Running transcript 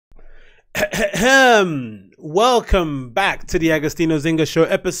Welcome back to the Agostinho Zinga Show,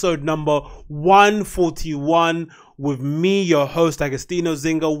 episode number 141 with me, your host, Agostinho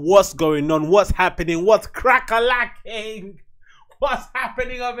Zinga. What's going on? What's happening? What's crack-a-lacking? What's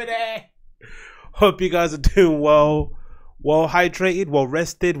happening over there? Hope you guys are doing well hydrated, well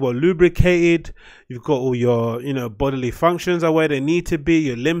rested, well lubricated. You've got all your bodily functions are where they need to be.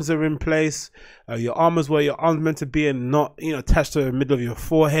 Your limbs are in place. Your arm is where your arm's meant to be and not attached to the middle of your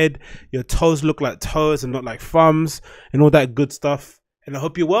forehead. Your toes look like toes and not like thumbs and all that good stuff. And I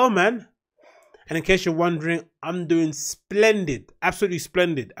hope you're well, man. And in case you're wondering, I'm doing splendid, absolutely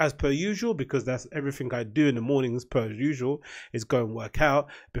splendid, as per usual, because that's everything I do in the mornings, per usual, is go and work out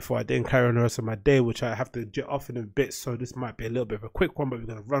before I then carry on the rest of my day, which I have to jet off in a bit. So this might be a little bit of a quick one, but we're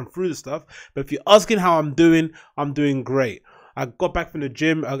going to run through the stuff. But if you're asking how I'm doing great. I got back from the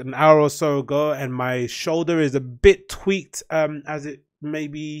gym an hour or so ago, and my shoulder is a bit tweaked, as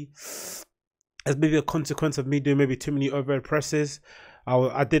maybe a consequence of me doing maybe too many overhead presses.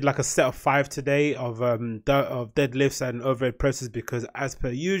 I did like a set of 5 today of deadlifts and overhead presses because, as per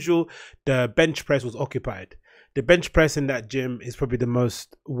usual, the bench press was occupied. The bench press in that gym is probably the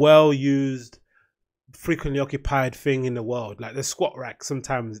most well-used, frequently occupied thing in the world. Like the squat rack,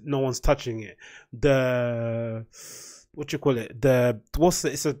 sometimes no one's touching it. It's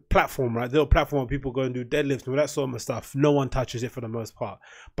a platform, right? The little platform where people go and do deadlifts and all that sort of stuff. No one touches it for the most part.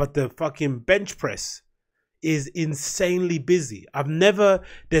 But the fucking bench press is insanely busy.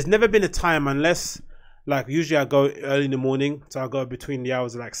 There's never been a time, unless like usually I go early in the morning, so I go between the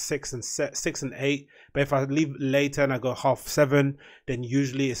hours of like 6 and 8. But if I leave later and I go 6:30, then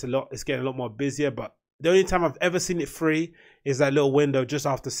usually it's getting a lot more busier. But the only time I've ever seen it free is that little window just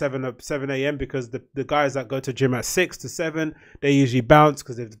after 7 a.m. because the guys that go to gym at 6 to 7, they usually bounce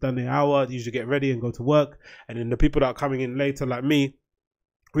because they've done the hour, they usually get ready and go to work. And then the people that are coming in later, like me,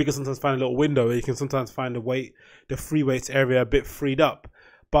 we can sometimes find a little window where you can sometimes find the free weights area a bit freed up.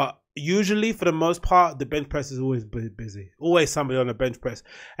 But usually, for the most part, the bench press is always busy. Always somebody on the bench press.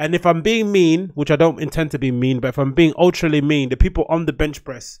 And if I'm being mean, which I don't intend to be mean, but if I'm being ultrally mean, the people on the bench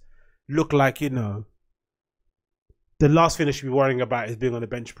press look like, the last thing they should be worrying about is being on the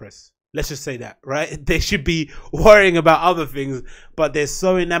bench press. Let's just say that, right? They should be worrying about other things, but they're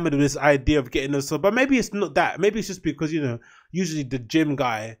so enamored with this idea of getting those. But maybe it's not that. Maybe it's just because, usually the gym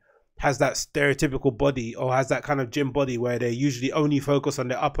guy has that stereotypical body or has that kind of gym body where they usually only focus on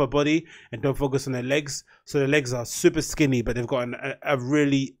their upper body and don't focus on their legs. So their legs are super skinny, but they've got a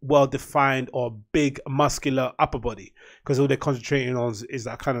really well-defined or big muscular upper body because all they're concentrating on is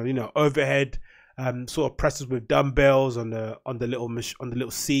that kind of, overhead sort of presses with dumbbells on the little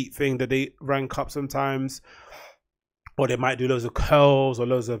seat thing that they rank up sometimes, or they might do loads of curls or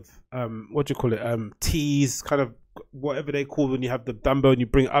loads of tees, kind of whatever they call when you have the dumbbell and you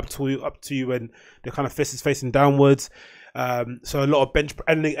bring it up to you and the kind of fist is facing downwards. So a lot of bench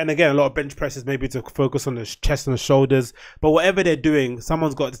and again a lot of bench presses maybe to focus on the chest and the shoulders, but whatever they're doing,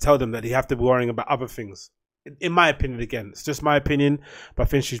 someone's got to tell them that they have to be worrying about other things. In my opinion, again, it's just my opinion, but I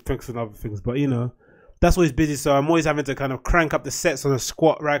think she's focusing on other things. But that's always busy, so I'm always having to kind of crank up the sets on the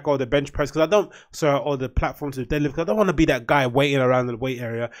squat rack or the bench press or the platform to the deadlift, because I don't want to be that guy waiting around the weight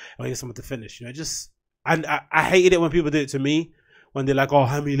area and waiting for someone to finish. And I hated it when people do it to me, when they're like, oh,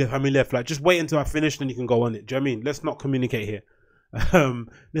 how many left? Like, just wait until I finish, then you can go on it. Do you know what I mean? Let's not communicate here.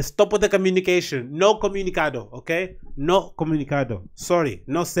 Let's stop with the communication. No comunicado, okay? No comunicado. Sorry,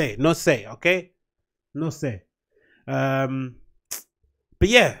 no say, okay? No say. But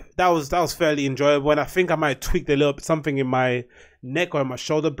yeah, that was fairly enjoyable, and I think I might tweak a little bit something in my neck or in my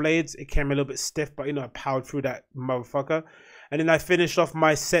shoulder blades. It came a little bit stiff, but I powered through that motherfucker. And then I finished off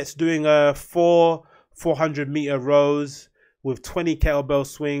my sets doing 400-meter rows with 20 kettlebell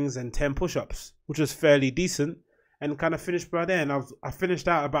swings and 10 push-ups, which was fairly decent, and kind of finished by there. And I finished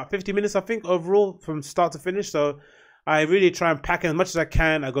out about 50 minutes, I think, overall from start to finish. So I really try and pack in as much as I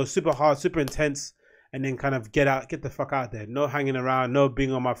can. I go super hard, super intense, and then kind of get the fuck out there. No hanging around, no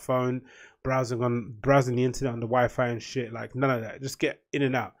being on my phone, browsing the internet on the Wi-Fi and shit. Like, none of that. Just get in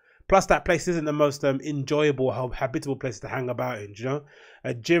and out. Plus, that place isn't the most enjoyable, habitable place to hang about in.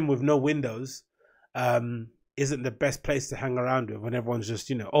 A gym with no windows isn't the best place to hang around with when everyone's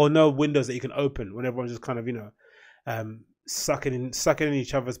just or no windows that you can open when everyone's just kind of sucking in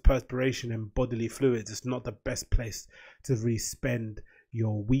each other's perspiration and bodily fluids. It's not the best place to really spend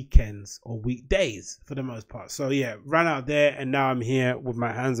your weekends or weekdays for the most part. So yeah, ran out there, and now I'm here with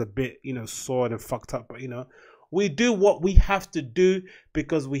my hands a bit sore and fucked up, but we do what we have to do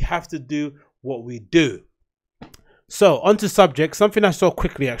because we have to do what we do. So onto subject, something I saw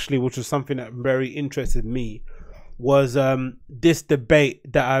quickly actually, which was something that very interested me, was this debate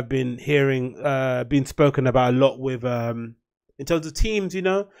that I've been hearing being spoken about a lot with in terms of teams, you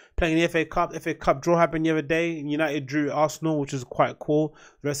know, playing the FA Cup. FA Cup draw happened the other day. United drew Arsenal, which is quite cool.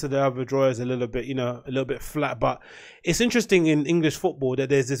 The rest of the other draw is a little bit, you know, a little bit flat. But it's interesting in English football that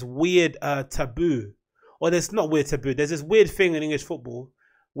there's this weird taboo, or there's not weird taboo. There's this weird thing in English football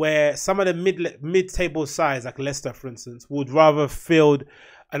where some of the mid-table sides, like Leicester, for instance, would rather field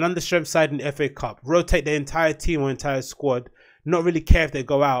an understrength side in the FA Cup, rotate their entire team or entire squad, not really care if they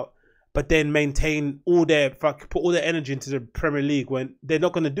go out, but then maintain all their put all their energy into the Premier League when they're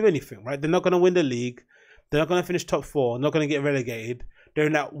not going to do anything, right? They're not going to win the league. They're not going to finish top 4. Not going to get relegated. They're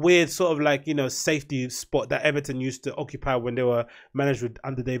in that weird sort of like, you know, safety spot that Everton used to occupy when they were managed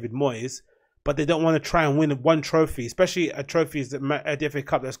under David Moyes. But they don't want to try and win one trophy, especially a trophy at the FA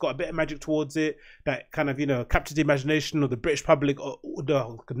Cup that's got a bit of magic towards it, that kind of, you know, captures the imagination of the British public or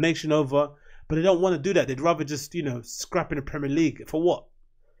the nation over. But they don't want to do that. They'd rather just, you know, scrap in the Premier League. For what?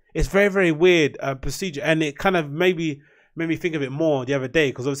 It's very, very weird procedure. And it kind of maybe made me think of it more the other day,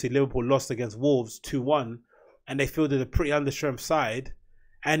 because obviously Liverpool lost against Wolves 2-1 and they fielded a pretty understrength side.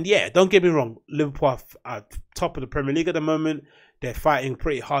 And yeah, don't get me wrong, Liverpool are top of the Premier League at the moment. They're fighting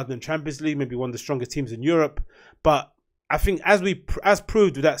pretty hard in the Champions League, maybe one of the strongest teams in Europe. But I think as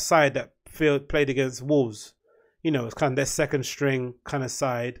proved with that side that played against Wolves, you know, it's kind of their second string kind of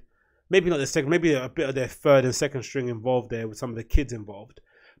side. Maybe not the second, maybe a bit of their third and second string involved there with some of the kids involved.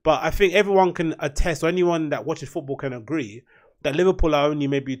 But I think everyone can attest, or anyone that watches football can agree, that Liverpool are only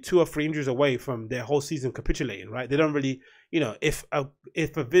maybe 2 or 3 injuries away from their whole season capitulating, right? They don't really, you know, if a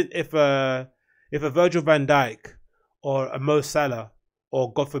Virgil van Dijk or a Mo Salah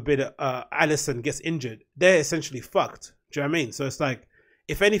or God forbid Alisson gets injured, they're essentially fucked. Do you know what I mean? So it's like,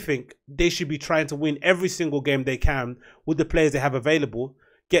 if anything, they should be trying to win every single game they can with the players they have available,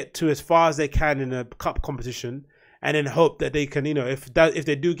 get to as far as they can in a cup competition, and then hope that they can, you know, if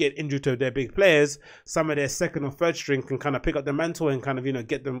they do get injured to their big players, some of their second or third string can kind of pick up the mantle and kind of, you know,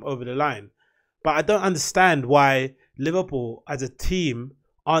 get them over the line. But I don't understand why Liverpool as a team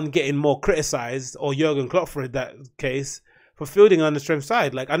aren't getting more criticised, or Jurgen Klopp for that case, for fielding an understrength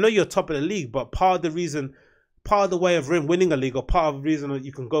side. Like, I know you're top of the league, but part of the way of winning a league, or part of the reason that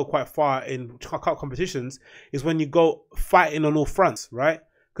you can go quite far in cup competitions, is when you go fighting on all fronts, right?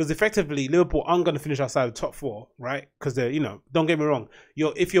 Because effectively, Liverpool aren't going to finish outside the top 4, right? Because they're, you know, don't get me wrong.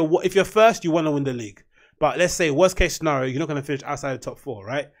 If you're first, you want to win the league. But let's say worst case scenario, you're not going to finish outside the top 4,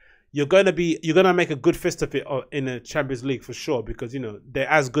 right? You're gonna make a good fist of it in the Champions League for sure, because, you know, they're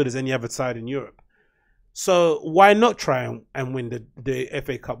as good as any other side in Europe. So why not try and win the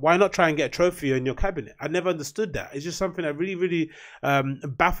FA Cup? Why not try and get a trophy in your cabinet? I never understood that. It's just something that really, really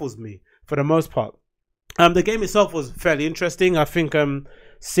baffles me for the most part. The game itself was fairly interesting. I think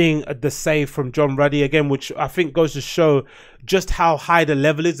seeing the save from John Ruddy again, which I think goes to show just how high the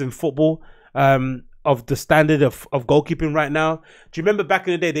level is in football, of the standard of goalkeeping right now. Do you remember back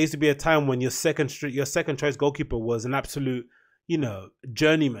in the day, there used to be a time when your second choice goalkeeper was an absolute, you know,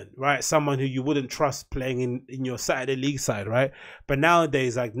 journeyman, right? Someone who you wouldn't trust playing in your Saturday league side, right? But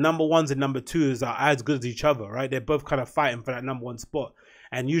nowadays, like, number 1s and number 2s are as good as each other, right? They're both kind of fighting for that number 1 spot.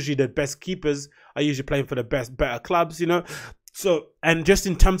 And usually the best keepers are usually playing for the better clubs, you know? So, and just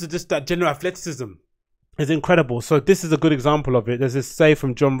in terms of just that general athleticism, it's incredible. So this is a good example of it. There's this save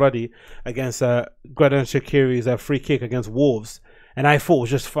from John Ruddy against Gradon Shaqiri's free kick against Wolves. And I thought it was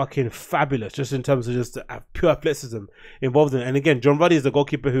just fucking fabulous, just in terms of just pure athleticism involved in it. And again, John Ruddy is the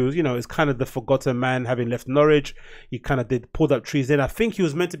goalkeeper who, you know, is kind of the forgotten man, having left Norwich. He kind of pulled up trees in. I think he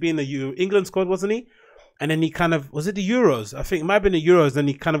was meant to be in the England squad, wasn't he? And then he kind of, was it the Euros? I think it might have been the Euros. Then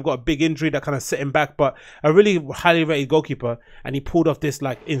he kind of got a big injury that kind of set him back. But a really highly rated goalkeeper. And he pulled off this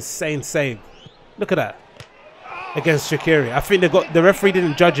like insane save. Look at that. Against Shaqiri. I think the referee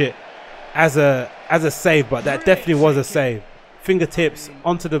didn't judge it as a save, but that definitely was a save. Fingertips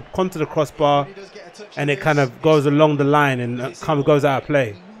onto the crossbar, and it kind of goes along the line and kind of goes out of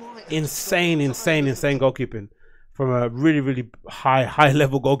play. Insane goalkeeping from a really, really high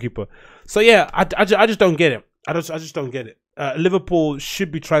level goalkeeper. So yeah, I just don't get it. I just don't get it. Liverpool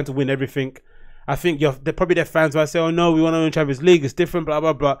should be trying to win everything. I think they're probably their fans might say, "Oh no, we want to win Champions League. It's different." Blah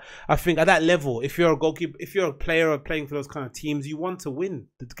blah blah. I think at that level, if you're a goalkeeper, if you're a player playing for those kind of teams, you want to win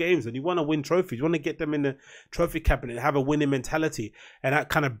the games and you want to win trophies. You want to get them in the trophy cabinet, have a winning mentality, and that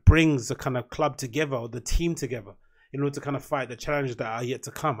kind of brings the kind of club together or the team together in order to kind of fight the challenges that are yet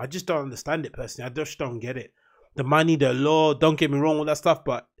to come. I just don't understand it personally. I just don't get it. The money, the law. Don't get me wrong with that stuff,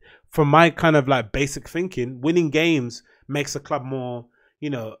 but from my kind of like basic thinking, winning games makes a club more, you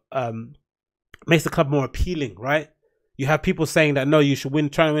know, makes the club more appealing, right? You have people saying that no, you should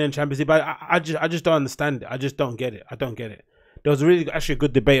try and win the Champions League, but I just don't understand it. I just don't get it. I don't get it. There was actually a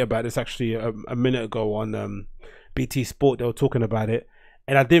good debate about this actually a minute ago on BT Sport. They were talking about it,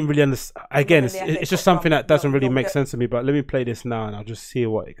 and I didn't really understand. Again, it's just something that doesn't really make sense to me. But let me play this now, and I'll just see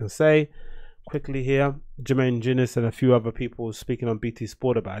what it can say quickly here. Jermaine Ginnis and a few other people speaking on BT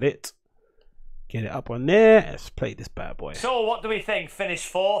Sport about it. Get it up on there. Let's play this bad boy. So what do we think? Finish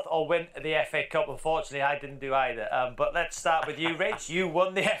fourth or win the FA Cup? Unfortunately, I didn't do either. But let's start with you, Rich. You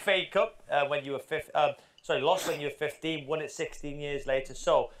won the FA Cup when you were lost when you were 15, won it 16 years later.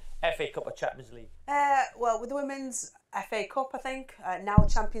 So, FA Cup or Champions League? Well, with the women's FA Cup, I think, now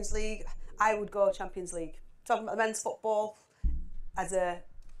Champions League, I would go Champions League. Talking about the men's football, as a,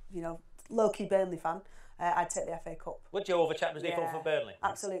 low-key Burnley fan, I'd take the FA Cup. Would you over Champions League for Burnley?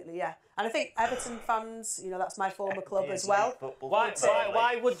 Absolutely, yeah. And I think Everton fans, that's my former club as well.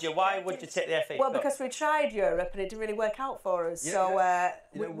 Why would you? Why would you take the FA Cup? Well, because we tried Europe and it didn't really work out for us. Yeah,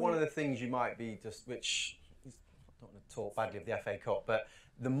 so one of the things you might be which I don't want to talk badly of the FA Cup, but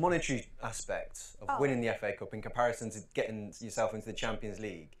the monetary aspect of winning the FA Cup in comparison to getting yourself into the Champions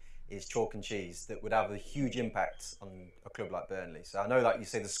League is chalk and cheese that would have a huge impact on a club like Burnley. So I know, like you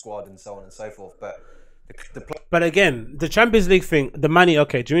say, the squad and so on and so forth, but but again, the Champions League thing, the money,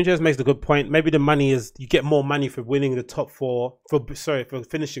 okay, Jimmy just makes a good point. Maybe the money is, you get more money for winning the top four, for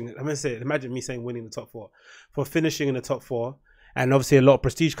finishing, I'm going to say, imagine me saying winning the top four, for finishing in the top four. And obviously a lot of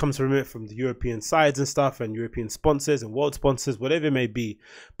prestige comes from it, from the European sides and stuff, and European sponsors and world sponsors, whatever it may be.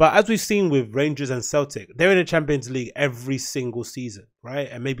 But as we've seen with Rangers and Celtic, they're in the Champions League every single season, right?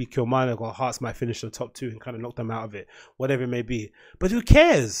 And maybe Kilmarnock or Hearts might finish in the top two and kind of knock them out of it, whatever it may be. But who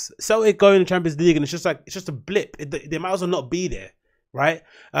cares? Celtic go in the Champions League and it's just a blip. They might as well not be there. Right,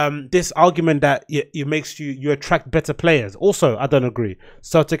 this argument that you attract better players. Also, I don't agree.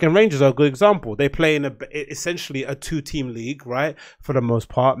 Celtic and Rangers are a good example. They play in essentially a two-team league, right? For the most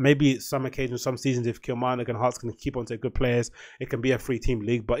part, maybe some occasions, some seasons, if Kilmarnock and Hearts can keep on to good players, it can be a three-team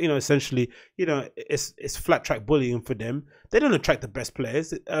league. But essentially, it's flat track bullying for them. They don't attract the best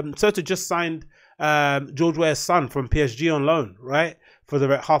players. Celtic just signed George Weah's son from PSG on loan, right? For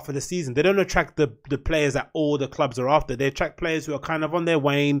the half of the season. They don't attract the players that all the clubs are after. They attract players who are kind of on their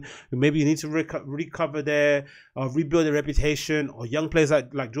wane, who maybe need to recover their rebuild their reputation, or young players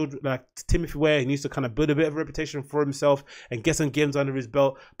like Timothy Weah, who needs to kind of build a bit of a reputation for himself and get some games under his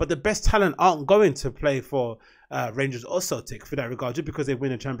belt. But the best talent aren't going to play for Rangers or Celtic for that regard, just because they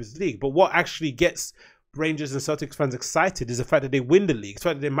win the Champions League. But what actually gets Rangers and Celtic fans excited is the fact that they win the league, the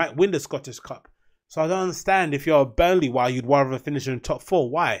fact that they might win the Scottish Cup. So I don't understand, if you're Burnley, why you'd rather finish in the top four.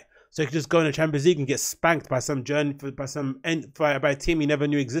 Why? So you could just go in the Champions League and get spanked by by a team you never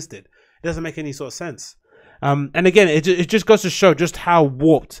knew existed. It doesn't make any sort of sense. And again, it just goes to show just how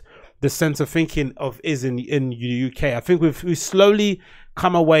warped the sense of thinking is in the UK. I think we've slowly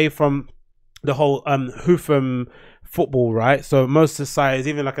come away from the whole hoofum football, right? So most societies,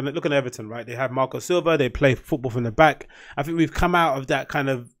 even like look at Everton, right? They have Marco Silva, they play football from the back. I think we've come out of that kind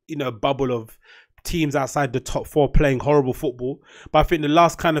of bubble of teams outside the top four playing horrible football. But I think the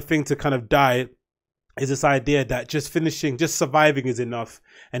last kind of thing to kind of die is this idea that just surviving is enough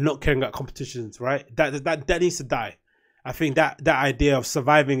and not caring about competitions, right? That needs to die. I think that idea of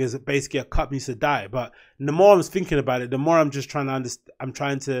surviving is basically a cup needs to die. But the more I'm thinking about it, the more I'm just trying to understand. I'm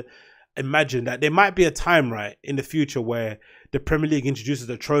trying to imagine that there might be a time, right, in the future where the Premier League introduces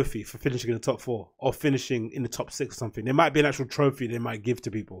a trophy for finishing in the top four or finishing in the top six or something. There might be an actual trophy they might give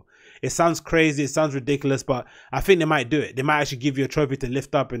to people. It sounds crazy, it sounds ridiculous, but I think they might do it. They might actually give you a trophy to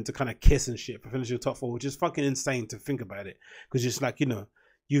lift up and to kind of kiss and shit for finishing the top four, which is fucking insane to think about it. Because it's like,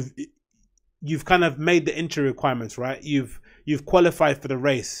 you've kind of made the entry requirements, right? You've qualified for the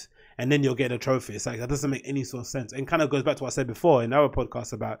race, and then you'll get a trophy. It's like, that doesn't make any sort of sense. And kind of goes back to what I said before in our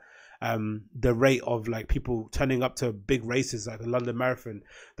podcast about the rate of like people turning up to big races like the London Marathon.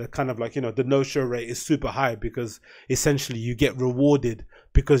 The kind of like, the no-show rate is super high because essentially you get rewarded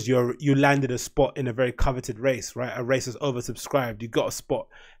because you landed a spot in a very coveted race, right? A race is oversubscribed, you got a spot,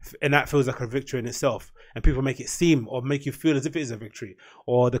 and that feels like a victory in itself. And people make it seem or make you feel as if it is a victory.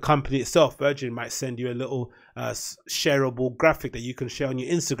 Or the company itself, Virgin, might send you a little shareable graphic that you can share on your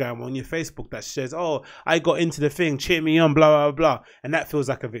Instagram or on your Facebook that says, oh, I got into the thing, cheer me on, blah, blah, blah. And that feels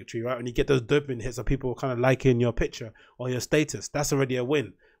like a victory, right? When you get those dopamine hits of people kind of liking your picture or your status, that's already a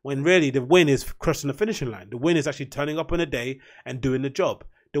win. When really the win is crossing the finishing line. The win is actually turning up on a day and doing the job.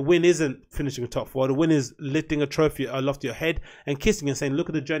 The win isn't finishing a top four. The win is lifting a trophy aloft your head and kissing and saying, look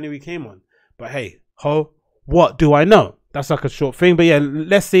at the journey we came on. But hey, ho, What do I know? That's like a short thing, but yeah,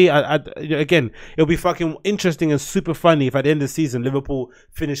 let's see. Again, it'll be fucking interesting and super funny if at the end of the season Liverpool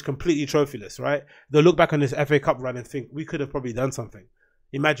finish completely trophyless, right? They'll look back on this FA Cup run and think we could have probably done something.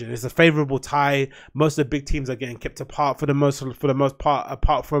 Imagine it's a favourable tie. Most of the big teams are getting kept apart for the most part,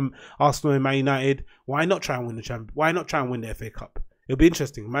 apart from Arsenal and Man United. Why not try and win the champ? Why not try and win the FA Cup? It'll be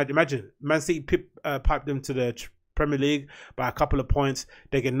interesting. Imagine Man City pipe them to the Premier League by a couple of points.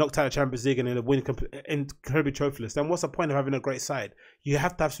 They get knocked out of Champions League and then they win incredibly trophyless. Then what's the point of having a great side? You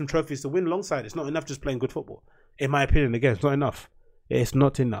have to have some trophies to win alongside. It's not enough just playing good football. In my opinion, again, it's not enough. It's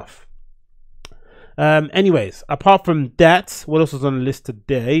not enough. Anyways, apart from that, what else was on the list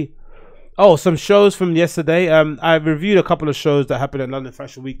today? Oh, some shows from yesterday. I reviewed a couple of shows that happened at London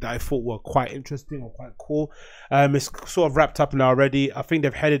Fashion Week that I thought were quite interesting or quite cool. It's sort of wrapped up now already. I think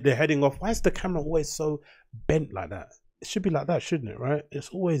they're heading off. Why is the camera always so bent like that? It should be like that, shouldn't it? Right? It's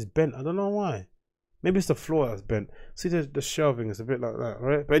always bent. I don't know why. Maybe it's the floor that's bent. See, the shelving is a bit like that,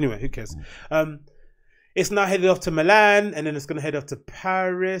 right? But anyway, who cares? It's now headed off to Milan, and then it's going to head off to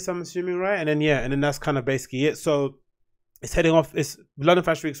Paris, I'm assuming, right? And then, yeah, and then that's kind of basically it. So it's heading off. It's London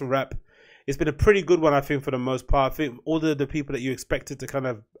Fashion Week's a wrap. It's been a pretty good one, I think, for the most part. I think all the people that you expected to kind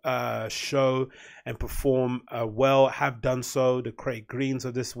of show and perform well have done so. The Craig Greens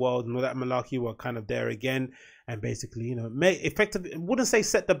of this world and all that malarkey were kind of there again. And basically, you know, effectively, I wouldn't say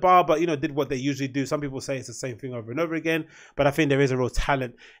set the bar, but, you know, did what they usually do. Some people say it's the same thing over and over again. But I think there is a real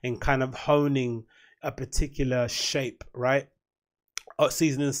talent in kind of honing a particular shape, right?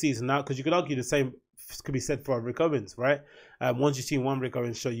 Season in, season out, because you could argue the same could be said for Rick Owens, right? Once you've seen one Rick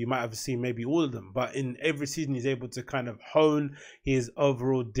Owens show, you might have seen maybe all of them, but in every season he's able to kind of hone his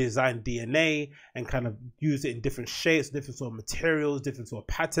overall design DNA and kind of use it in different shapes, different sort of materials, different sort of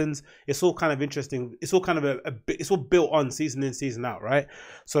patterns. It's all kind of interesting. It's all kind of it's all built on season in, season out, right?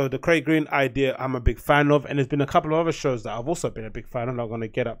 So the Craig Green idea I'm a big fan of, and there's been a couple of other shows that I've also been a big fan of. I'm going to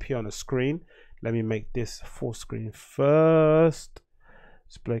get up here on the screen. Let me make this full screen first.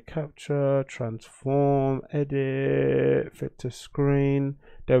 Display capture, transform, edit, fit to screen.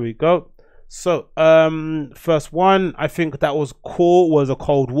 There we go. So, first one I think that was cool was a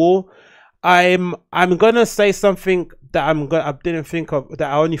Cold War. I'm gonna say something that I didn't think of, that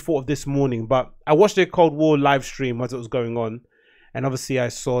I only thought of this morning, but I watched the Cold War live stream as it was going on. And obviously I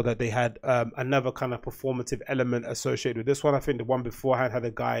saw that they had another kind of performative element associated with this one. I think the one beforehand had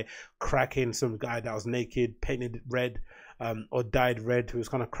a guy cracking, some guy that was naked, painted red or dyed red, who was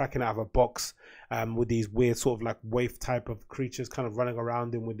kind of cracking out of a box with these weird sort of like waif type of creatures kind of running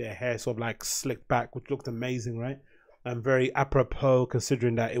around him with their hair sort of like slicked back, which looked amazing, right? And very apropos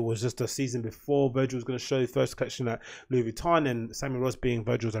considering that it was just a season before Virgil was going to show his first collection at Louis Vuitton, and Samuel Ross being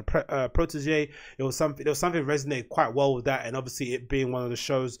Virgil's protege. There was something resonated quite well with that, and obviously it being one of the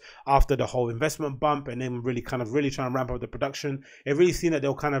shows after the whole investment bump and then really trying to ramp up the production. It really seemed that they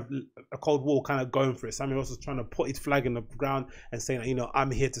were kind of a Cold War kind of going for it. Samuel Ross was trying to put his flag in the ground and saying that, you know, I'm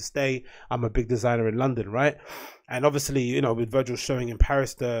here to stay. I'm a big designer in London, right? And obviously, you know, with Virgil showing in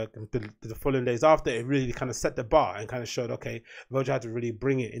Paris the following days after, it really kind of set the bar and kind of showed, okay, Virgil had to really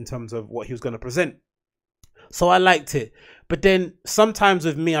bring it in terms of what he was going to present. So I liked it. But then sometimes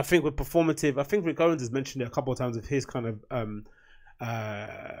with me, I think with performative, I think Rick Owens has mentioned it a couple of times with his kind of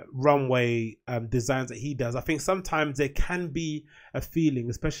runway designs that he does. I think sometimes there can be a feeling,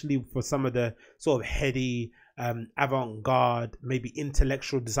 especially for some of the sort of heady, avant-garde, maybe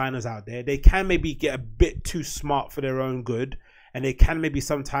intellectual designers out there, they can maybe get a bit too smart for their own good, and they can maybe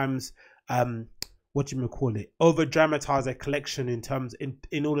sometimes what you may call it, over dramatize a collection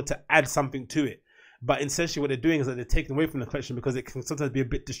in order to add something to it. But essentially what they're doing is that they're taking away from the collection because it can sometimes be a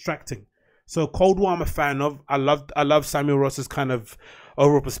bit distracting. So Cold War I'm a fan of. I love Samuel Ross's kind of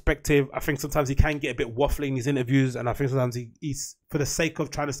overall perspective. I think sometimes he can get a bit waffling in his interviews, and I think sometimes he's for the sake of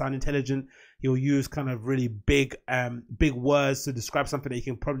trying to sound intelligent, he'll use kind of really big words to describe something that he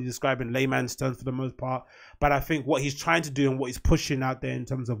can probably describe in layman's terms for the most part. But I think what he's trying to do and what he's pushing out there in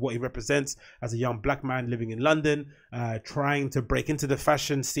terms of what he represents as a young black man living in London, trying to break into the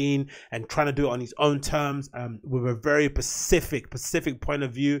fashion scene and trying to do it on his own terms, with a very specific point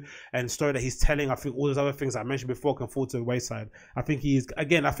of view and story that he's telling. I think all those other things I mentioned before can fall to the wayside. I think he's,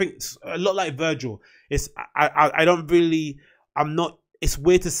 again, I think it's a lot like Virgil. It's it's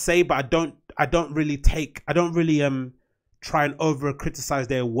weird to say, but I don't really try and over criticize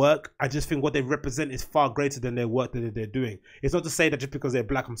their work. I just think what they represent is far greater than their work that they're doing. It's not to say that just because they're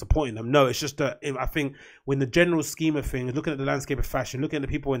black I'm supporting them. No, it's just that I think when the general scheme of things, looking at the landscape of fashion, looking at the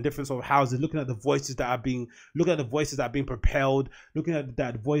people in different sort of houses, looking at the voices that are being propelled, looking at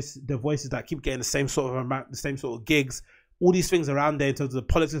the voices that keep getting the same sort of gigs, all these things around there in terms of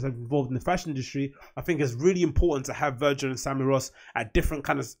the politics that are involved in the fashion industry, I think it's really important to have Virgil and Sammy Ross at different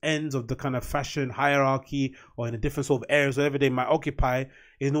kind of ends of the kind of fashion hierarchy, or in a different sort of areas, whatever they might occupy,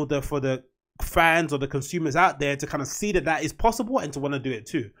 in order for the fans or the consumers out there to kind of see that that is possible and to want to do it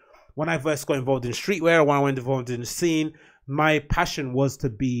too. When I first got involved in streetwear, when I went involved in the scene, my passion was to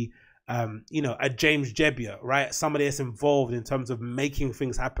be you know, a James Jebbia, right? Somebody that's involved in terms of making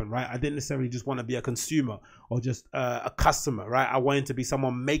things happen, right? I didn't necessarily just want to be a consumer or just a customer, right? I wanted to be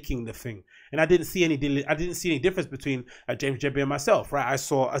someone making the thing, and I didn't see any difference between James Jebbia and myself, right? I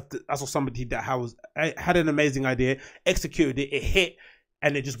saw somebody that had an amazing idea, executed it, it hit,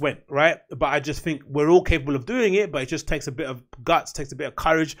 and it just went, right? But I just think we're all capable of doing it, but it just takes a bit of guts, takes a bit of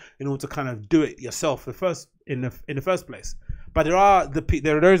courage in order to kind of do it yourself in the first place. But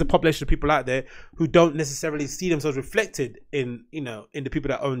there is a population of people out there who don't necessarily see themselves reflected in, you know, in the people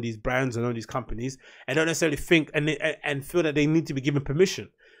that own these brands and own these companies, and don't necessarily think and feel that they need to be given permission.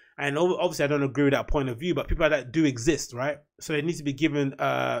 And obviously, I don't agree with that point of view, but people like that do exist, right? So they need to be given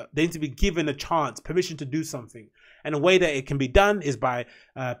a chance, permission to do something. And the way that it can be done is by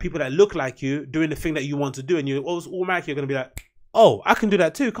people that look like you doing the thing that you want to do, and you automatically are going to be like, oh, I can do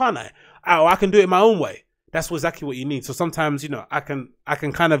that too, can't I? Oh, I can do it my own way. That's exactly what you need. So sometimes, you know, I can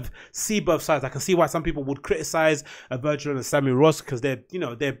kind of see both sides. I can see why some people would criticize Virgil and Sammy Ross, because they're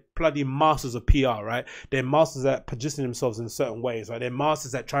bloody masters of PR, right? They're masters at positioning themselves in certain ways, right? They're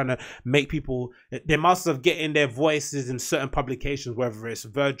masters at trying to make people, they're masters of getting their voices in certain publications, whether it's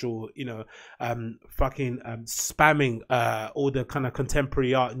Virgil, you know, spamming all the kind of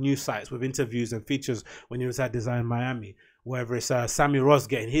contemporary art news sites with interviews and features when he was at Design Miami. Whether it's Sammy Ross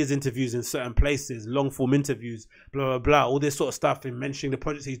getting his interviews in certain places, long form interviews, blah, blah, blah, all this sort of stuff, and mentioning the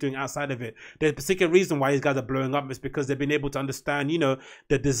projects he's doing outside of it. There's a particular reason why these guys are blowing up is because they've been able to understand, you know,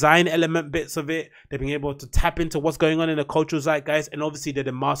 the design element bits of it. They've been able to tap into what's going on in the cultural zeitgeist, and obviously they're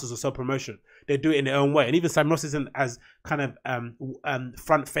the masters of self-promotion. They do it in their own way. And even Sammy Ross isn't as kind of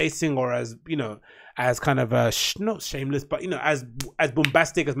front-facing, or as, you know, as kind of not shameless, but, you know, as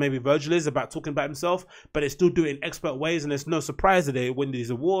bombastic as maybe Virgil is about talking about himself, but they still do it in expert ways. And there's no surprise that they win these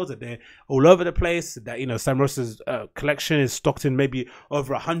awards, that they're all over the place, that, you know, Sam Ross's collection is stocked in maybe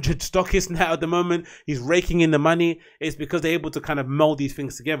over 100 stockists now at the moment. He's raking in the money. It's because they're able to kind of mold these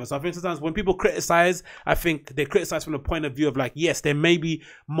things together. So I think sometimes when people criticize, I think they criticize from the point of view of like, yes, there may be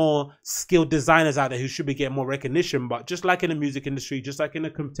more skilled designers out there who should be getting more recognition, but just like in the music industry, just like in the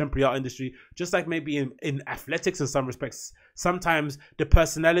contemporary art industry, just like maybe in athletics in some respects, sometimes the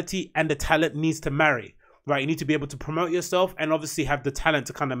personality and the talent needs to marry, right? You need to be able to promote yourself and obviously have the talent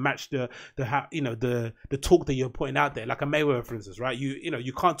to kind of match the talk that you're putting out there. Like a Mayweather, for instance, right?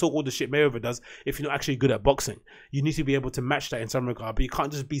 You can't talk all the shit Mayweather does if you're not actually good at boxing. You need to be able to match that in some regard, but you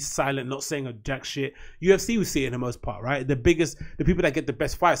can't just be silent, not saying a jack shit. UFC, we see it in the most part, right? The people that get the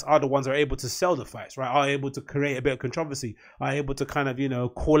best fights are the ones that are able to sell the fights, right? Are able to create a bit of controversy, are able to kind of, you know,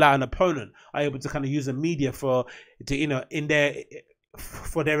 call out an opponent, are able to kind of use the media for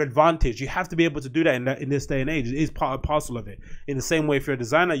their advantage. You have to be able to do that in this day and age. It is part and parcel of it. In the same way, if you're a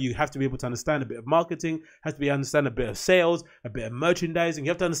designer, you have to be able to understand a bit of marketing, understand a bit of sales, a bit of merchandising.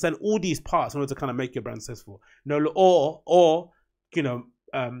 You have to understand all these parts in order to kind of make your brand successful. Or you know,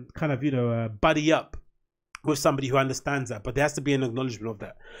 kind of, you know, buddy up with somebody who understands that, but there has to be an acknowledgement of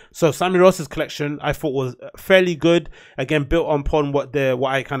that. So Sammy Ross's collection I thought was fairly good, again built upon what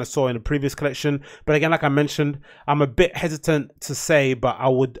I kind of saw in the previous collection. But again, like I mentioned, I'm a bit hesitant to say, but I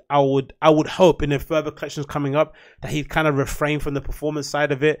would hope in the further collections coming up that he'd kind of refrain from the performance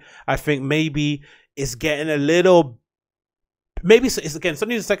side of it. I think maybe it's getting a little, maybe it's again, it's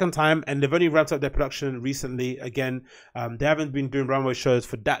only the second time, and they've only ramped up their production recently. Again, they haven't been doing runway shows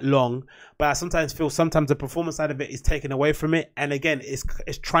for that long, but I sometimes feel the performance side of it is taken away from it. And again, it's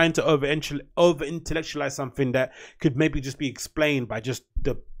trying to over intellectualize something that could maybe just be explained by just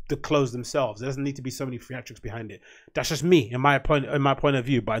the clothes themselves. There doesn't need to be so many theatrics behind it. That's just me, in my point of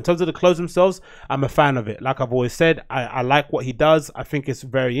view. But in terms of the clothes themselves, I'm a fan of it. Like I've always said, I like what he does. I think it's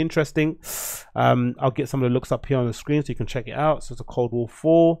very interesting. I'll get some of the looks up here on the screen so you can check it out. So it's a Cold War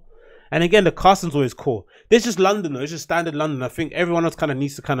 4. And again, the casting's always cool. This is just London, though. It's just standard London. I think everyone else kind of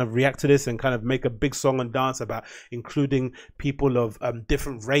needs to kind of react to this and kind of make a big song and dance about including people of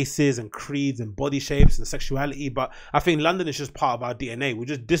different races and creeds and body shapes and sexuality. But I think London is just part of our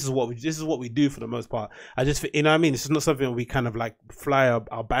DNA. This is what we do for the most part. You know what I mean? This is not something we kind of like fly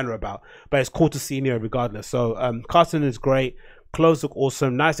our banner about, but it's cool to see in here regardless. So casting is great. Clothes look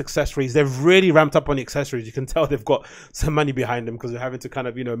awesome. Nice accessories. They've really ramped up on the accessories. You can tell they've got some money behind them because they're having to kind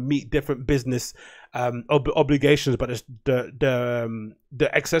of, you know, meet different business obligations. But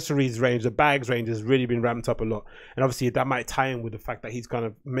the accessories range, the bags range has really been ramped up a lot. And obviously that might tie in with the fact that he's kind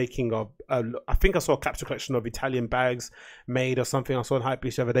of making I think I saw a capsule collection of Italian bags made or something. I saw on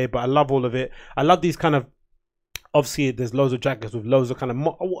Hypebeast the other day, but I love all of it. I love these kind of, obviously there's loads of jackets with loads of kind of,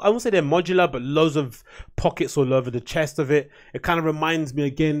 I won't say they're modular, but loads of pockets all over the chest of it. It kind of reminds me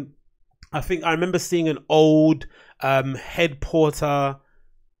again, I think I remember seeing an old head porter,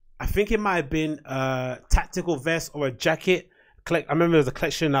 I think it might have been a tactical vest or a jacket. I remember there was a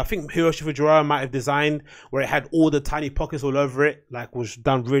collection I think Hiroshi Fujiwara might have designed where it had all the tiny pockets all over it, like was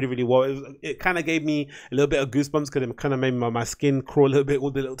done really, really well. It kind of gave me a little bit of goosebumps because it kind of made my skin crawl a little bit, all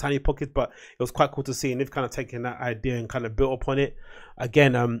the little tiny pockets, but it was quite cool to see, and they've kind of taken that idea and kind of built upon it.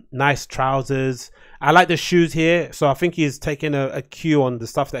 Again, nice trousers. I like the shoes here, so I think he's taken a cue on the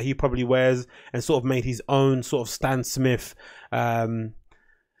stuff that he probably wears and sort of made his own sort of Stan Smith kind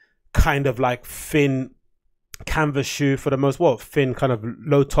of like thin canvas shoe for the most, well, thin kind of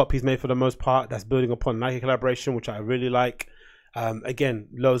low top he's made for the most part. That's building upon Nike collaboration, which I really like. Again,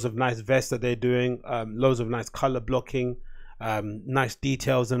 loads of nice vests that they're doing, loads of nice color blocking, nice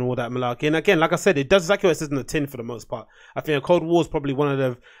details and all that malarkey. And again, like I said, it does exactly what it says in the tin for the most part. I think a Cold War is probably one of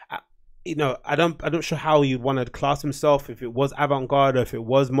the you know, I'm not sure how you'd want to class himself, if it was avant-garde or if it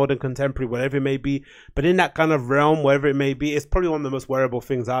was modern contemporary, whatever it may be, but in that kind of realm, wherever it may be, it's probably one of the most wearable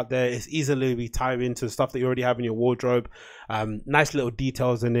things out there. It's easily be tied into stuff that you already have in your wardrobe. Nice little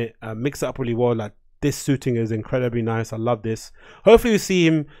details in it, mix it up really well. Like this suiting is incredibly nice. I love this. Hopefully you see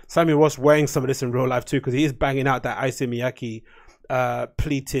him, Sammy Ross, wearing some of this in real life too, because he is banging out that Issey Miyake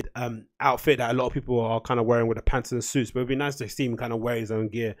pleated outfit that a lot of people are kind of wearing with the pants and the suits, but it'd be nice to see him kind of wear his own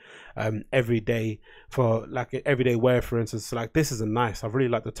gear every day for like everyday wear, for instance. So like this is a nice, I really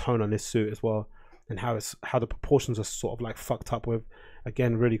like the tone on this suit as well, and how the proportions are sort of like fucked up with.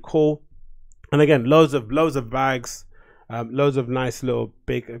 Again, really cool. And again, loads of bags, loads of nice little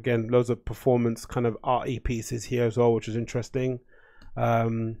big, again, loads of performance kind of arty pieces here as well, which is interesting.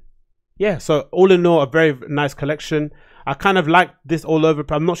 Yeah, so all in all, a very nice collection. I kind of like this all over.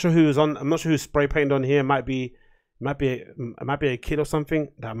 I'm not sure who's on. I'm not sure who's spray painted on here. It might be a kid or something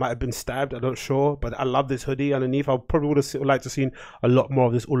that might have been stabbed. I'm not sure, but I love this hoodie underneath. I probably would have liked to seen a lot more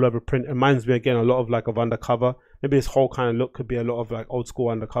of this all over print. It reminds me again a lot of like of Undercover. Maybe this whole kind of look could be a lot of like old school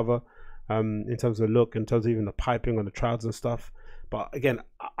Undercover, in terms of the look, in terms of even the piping on the trousers and stuff. But again,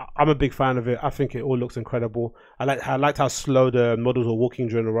 I'm a big fan of it. I think it all looks incredible. I liked how slow the models were walking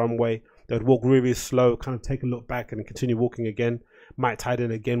during the runway. They'd walk really, really slow, kind of take a look back and continue walking again. Might tie it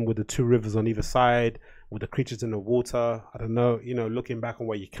in again with the two rivers on either side, with the creatures in the water. I don't know, you know, looking back on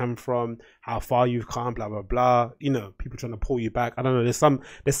where you come from, how far you've come, blah, blah, blah. You know, people trying to pull you back. I don't know, there's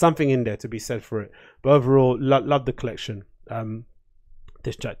something in there to be said for it. But overall, love the collection.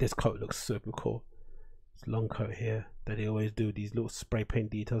 This coat looks super cool. It's long coat here that they always do, these little spray paint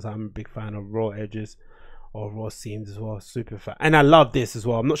details. I'm a big fan of raw edges or raw seams as well. Super fat. And I love this as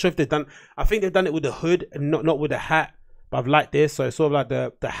well. I'm not sure if they've done, I think they've done it with the hood and not with the hat, but I've liked this. So it's sort of like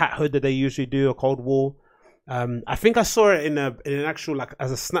the hat hood that they usually do, a Cold War. I think I saw it in an actual, like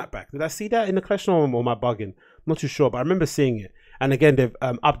as a snapback. Did I see that in the collection, or am I bugging? I'm not too sure, but I remember seeing it. And again, they've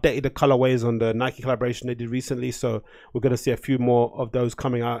updated the colorways on the Nike collaboration they did recently, so we're going to see a few more of those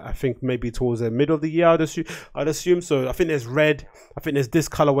coming out. I think maybe towards the middle of the year, I'd assume. So I think there's red. I think there's this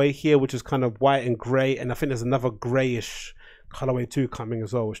colorway here, which is kind of white and gray, and I think there's another grayish colorway too coming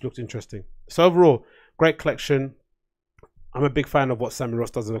as well, which looks interesting. So overall, great collection. I'm a big fan of what Sammy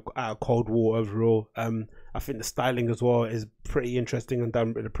Ross does out of Cold War overall. I think the styling as well is pretty interesting and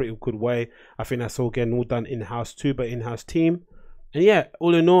done in a pretty good way. I think that's all done in-house too, but in-house team. And yeah,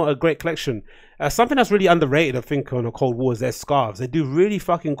 all in all, a great collection. Something that's really underrated, I think, on a Cold War is their scarves. They do really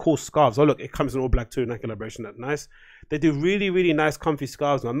fucking cool scarves. Oh look, it comes in all black too, Nike collaboration. That's nice. They do really, really nice, comfy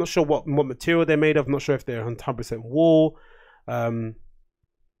scarves. I'm not sure what material they're made of. I'm not sure if they're 100% wool. I'm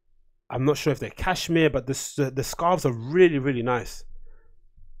not sure if they're cashmere, but the scarves are really, really nice.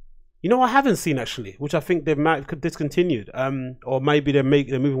 You know, I haven't seen actually, which I think they might have discontinued, or maybe they're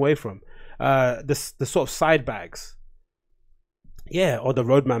moving away from the sort of side bags. Yeah, or the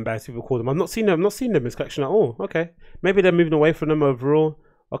roadman bags, people call them. I've not seen them in this collection at all. Okay, maybe they're moving away from them overall.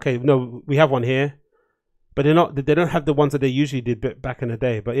 Okay, no, we have one here, but they're not. They don't have the ones that they usually did back in the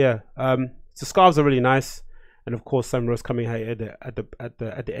day. But yeah, the scarves are really nice, and of course, Sam Rose coming out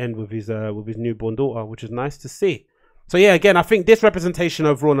at the end with his newborn daughter, which is nice to see. So yeah, again, I think this representation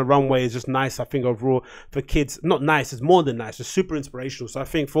overall on the runway is just nice. I think overall for kids, not nice, it's more than nice. It's super inspirational. So I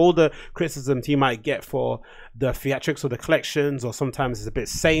think for all the criticisms you might get for the theatrics or the collections, or sometimes it's a bit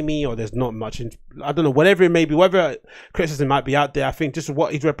samey, or there's not much, I don't know, whatever it may be, whatever criticism might be out there, I think just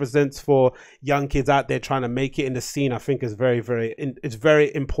what it represents for young kids out there trying to make it in the scene, I think is it's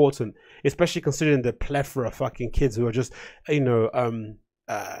very important, especially considering the plethora of fucking kids who are just, you know,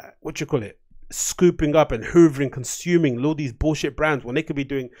 what you call it, scooping up and hoovering, consuming all these bullshit brands when they could be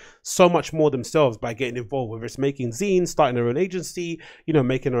doing so much more themselves by getting involved, whether it's making zines, starting their own agency, you know,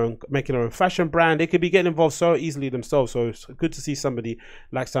 making their own fashion brand. They could be getting involved so easily themselves. So it's good to see somebody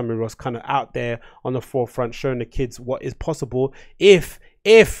like Sammy Ross kind of out there on the forefront, showing the kids what is possible if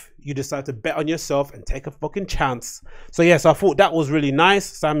you decide to bet on yourself and take a fucking chance. So yes, I thought that was really nice.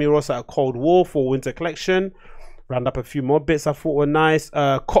 Sammy Ross at a Cold War for winter collection. Round up a few more bits I thought were nice.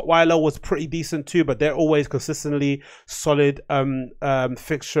 Cottweiler was pretty decent too, but they're always consistently solid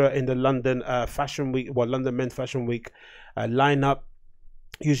fixture in the London Fashion Week, London Men's Fashion Week lineup.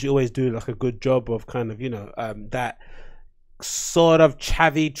 Usually always do like a good job of kind of, you know, that sort of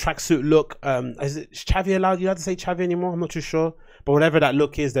chavvy tracksuit look. Is it chavvy allowed? You allowed to say chavvy anymore? I'm not too sure. But whatever that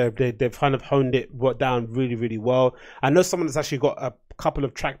look is, they've kind of honed it down really, really well. I know someone that's actually got a couple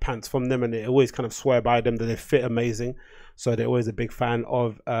of track pants from them, and they always kind of swear by them that they fit amazing. So they're always a big fan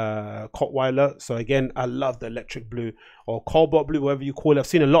of Cottweiler. So again, I love the electric blue or cobalt blue, whatever you call it. I've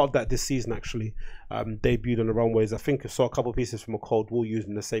seen a lot of that this season actually. Debuted on the runways. I think I saw a couple of pieces from a Cold War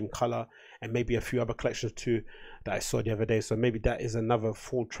using the same color, and maybe a few other collections too that I saw the other day. So maybe that is another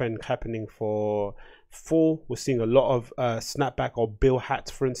full trend happening for fall. We're seeing a lot of snapback or bill hats,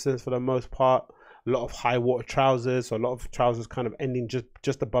 for instance, for the most part. A lot of high water trousers, so a lot of trousers kind of ending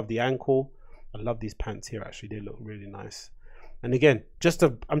just above the ankle. I love these pants here actually, they look really nice. And again,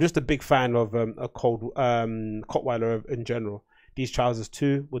 I'm just a big fan of a Cottweiler in general. These trousers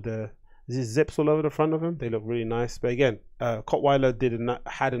too, with these zips all over the front of them, they look really nice. But again, Cottweiler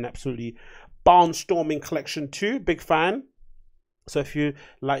had an absolutely barnstorming collection too. Big fan. So if you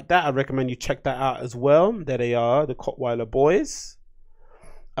like that, I recommend you check that out as well. There they are, the Cottweiler boys.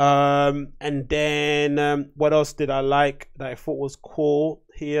 And then what else did I like that I thought was cool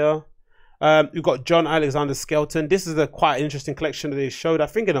here? We've got John Alexander Skelton. This is a quite interesting collection that they showed, I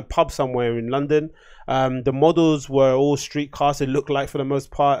think, in a pub somewhere in London. The models were all street cast. It looked like, for the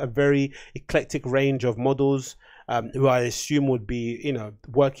most part, a very eclectic range of models, who I assume would be, you know,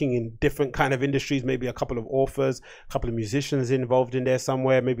 working in different kind of industries, maybe a couple of authors, a couple of musicians involved in there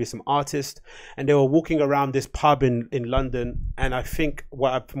somewhere, maybe some artists. And they were walking around this pub in London. And I think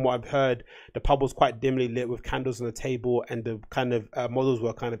from what I've heard, the pub was quite dimly lit with candles on the table, and the kind of models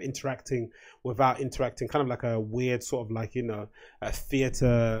were kind of interacting without interacting, kind of like a weird sort of like, you know, a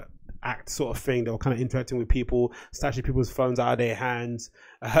theater act sort of thing. They were kind of interacting with people, snatching people's phones out of their hands,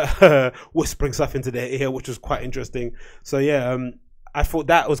 whispering stuff into their ear, which was quite interesting. So yeah, I thought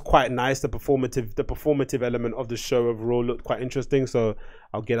that was quite nice. The performative element of the show overall looked quite interesting. So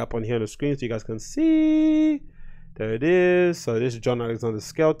I'll get up on here on the screen so you guys can see. There it is. So this is John Alexander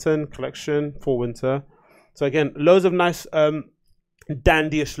Skelton collection for winter. So again, loads of nice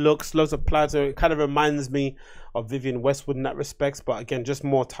dandyish looks, loads of plaid. It kind of reminds me of Vivienne Westwood in that respect, but again, just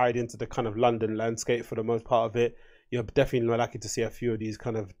more tied into the kind of London landscape for the most part of it. You're definitely lucky to see a few of these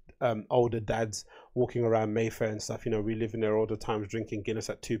kind of older dads walking around Mayfair and stuff, you know, reliving their older times, drinking Guinness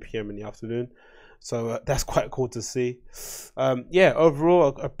at 2 p.m. in the afternoon. So that's quite cool to see. Yeah, overall,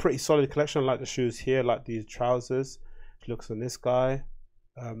 a pretty solid collection. I like the shoes here, I like these trousers. Looks on this guy.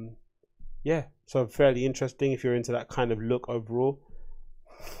 Yeah, so fairly interesting if you're into that kind of look overall.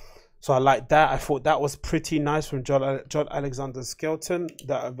 So I like that. I thought that was pretty nice from John Alexander Skelton,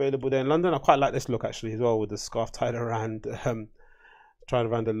 that available there in London. I quite like this look actually as well, with the scarf tied around, tied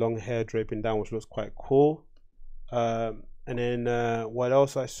around the long hair draping down, which looks quite cool. And then what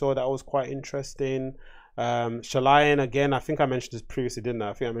else I saw that was quite interesting? Chalayan, again, I think I mentioned this previously, didn't I?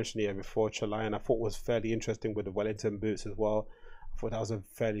 I think I mentioned it before. Chalayan I thought was fairly interesting with the Wellington boots as well. I thought that was a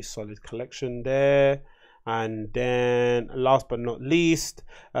fairly solid collection there. And then last but not least,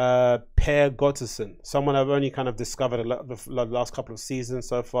 Per Gottesson, someone I've only kind of discovered the last couple of seasons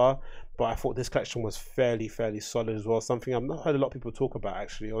so far, but I thought this collection was fairly solid as well. Something I've not heard a lot of people talk about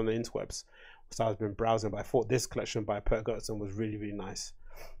actually on the interwebs, so I've been browsing, but I thought this collection by Per Gottesson was really nice.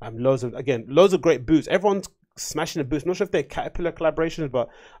 Loads of great boots. Everyone's smashing the boots. I'm not sure if they're Caterpillar collaborations, but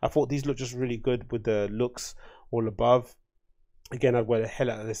I thought these look just really good with the looks all above. Again, I'd wear the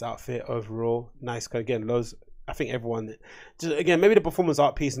hell out of this outfit overall. Nice. Again, loads I think everyone, just, again, maybe the performance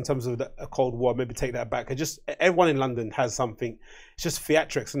art piece in terms of a Cold War, maybe take that back. Just everyone in London has something. It's just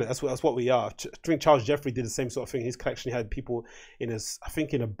theatrics, isn't it? That's what we are. I think Charles Jeffrey did the same sort of thing. His collection had people in I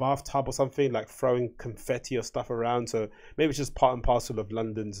think in a bathtub or something, like throwing confetti or stuff around. So maybe it's just part and parcel of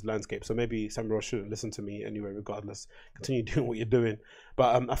London's landscape. So maybe Samuel shouldn't listen to me anyway, regardless. Continue doing what you're doing.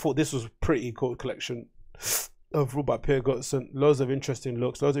 But I thought this was a pretty cool collection overall by Pierre Gotson. Loads of interesting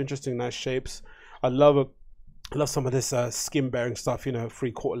looks, loads of interesting nice shapes. I love some of this skin bearing stuff, you know,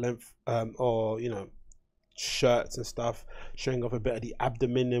 3/4 length or, you know, shirts and stuff, showing off a bit of the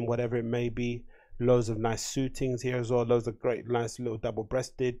abdomen and whatever it may be. Loads of nice suitings here as well. Loads of great nice little double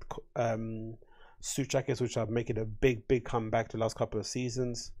breasted suit jackets, which are making a big comeback the last couple of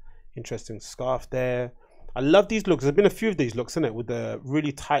seasons. Interesting scarf there. I love these looks. There's been a few of these looks, isn't it, with the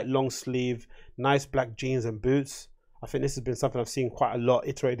really tight long sleeve, nice black jeans and boots. I think this has been something I've seen quite a lot,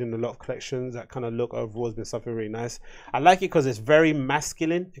 iterated in a lot of collections. That kind of look overall has been something really nice. I like it because it's very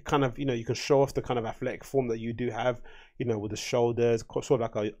masculine. It kind of, you know, you can show off the kind of athletic form that you do have, you know, with the shoulders, sort of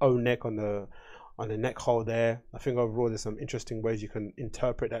like a O neck on the neck hole there. I think overall there's some interesting ways you can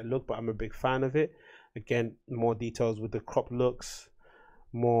interpret that look, but I'm a big fan of it. Again, more details with the crop looks,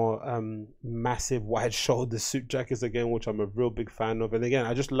 more massive wide shoulder suit jackets again, which I'm a real big fan of. And again,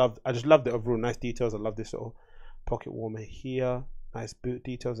 I just love the overall nice details. I love this little pocket warmer here, nice boot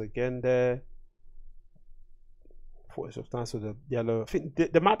details again there. Thought it was nice with the yellow. I think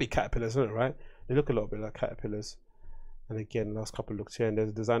there might be caterpillars, isn't it, right? They look a little bit like caterpillars. And again, last couple of looks here, and there's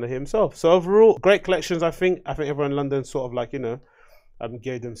the designer himself. So overall, great collections. I think everyone in London sort of like, you know,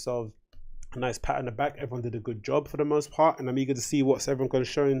 gave themselves a nice pat on the back. Everyone did a good job for the most part, and I'm eager to see what's everyone going to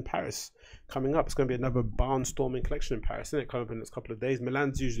show in Paris coming up. It's going to be another barnstorming collection in Paris, isn't it? Coming up in the next couple of days.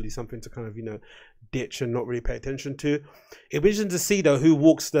 Milan's usually something to kind of, you know, ditch and not really pay attention to. It'll be interesting to see though who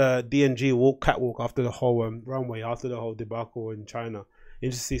walks the DNG catwalk after the whole runway, after the whole debacle in China.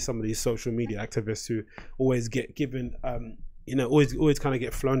 Interesting to see some of these social media activists who always get given, you know, always kind of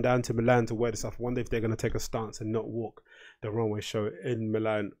get flown down to Milan to wear the stuff. I wonder if they're going to take a stance and not walk the runway show in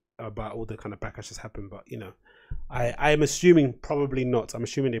Milan about all the kind of backlash that's happened. But, you know, I am assuming probably not. I'm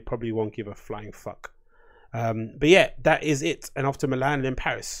assuming they probably won't give a flying fuck. But yeah, that is it. And off to Milan and then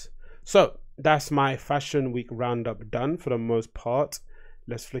Paris. So that's my fashion week roundup done for the most part.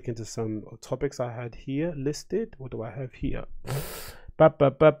 Let's flick into some topics I had here listed. What do I have here?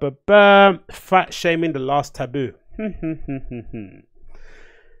 Fat shaming, the last taboo.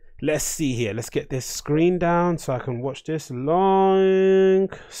 Let's see here. Let's get this screen down so I can watch this long.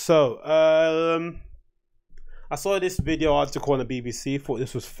 So I saw this video article on the BBC. Thought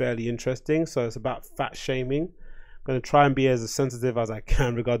this was fairly interesting. So it's about fat shaming. I'm going to try and be as sensitive as I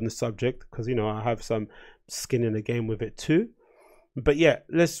can regarding the subject, because, you know, I have some skin in the game with it too. But yeah,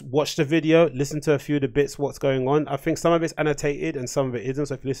 let's watch the video, listen to a few of the bits, what's going on. I think some of it's annotated and some of it isn't.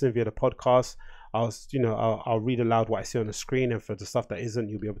 So if you're listening via the podcast, I'll read aloud what I see on the screen, and for the stuff that isn't,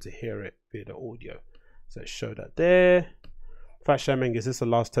 you'll be able to hear it via the audio. So let's show that there. Fat shaming, is this the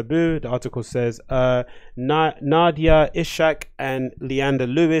last taboo? The article says Nadia Ishak and Leander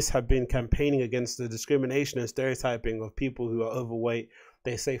Lewis have been campaigning against the discrimination and stereotyping of people who are overweight.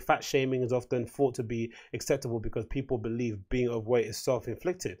 They say fat shaming is often thought to be acceptable because people believe being overweight is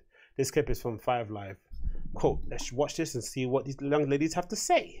self-inflicted. This clip is from 5 Live. Cool. Let's watch this and see what these young ladies have to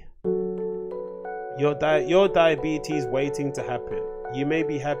say. Your diabetes waiting to happen. You may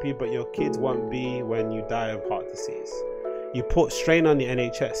be happy, but your kids won't be when you die of heart disease. You put strain on the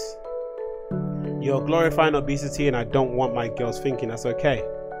NHS. You're glorifying obesity, and I don't want my girls thinking that's okay.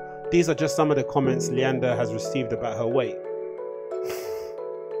 These are just some of the comments Leander has received about her weight.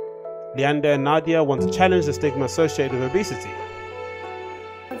 Leander and Nadia want to challenge the stigma associated with obesity.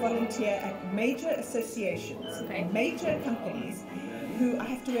 I volunteer at major associations, major companies, who I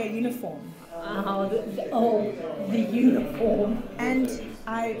have to wear a uniform. The uniform. And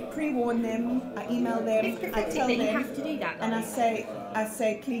I pre-warn them, I email them, I tell them, you have to do that, and I say,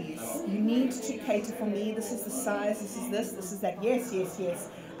 please, you need to cater for me. This is the size, this is that. Yes, yes, yes.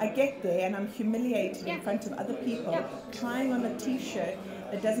 I get there and I'm humiliated in front of other people, trying on a t-shirt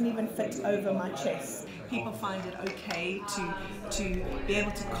that doesn't even fit over my chest. People find it okay to be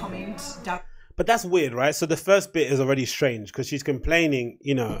able to comment down. But that's weird, right? So the first bit is already strange because she's complaining,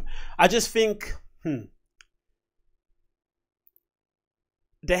 you know. I just think,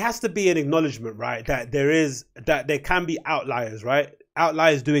 there has to be an acknowledgement, right? That there can be outliers, right?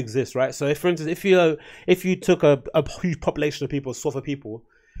 Outliers do exist, right? So if, for instance, if you took a huge population of people, sort of people,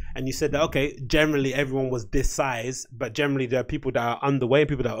 and you said that, okay, generally everyone was this size, but generally there are people that are underweight and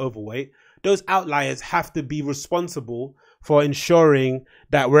people that are overweight, those outliers have to be responsible for ensuring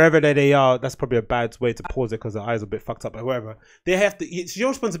that wherever they are, that's probably a bad way to pause it because the eyes are a bit fucked up, but whatever. They have to, it's your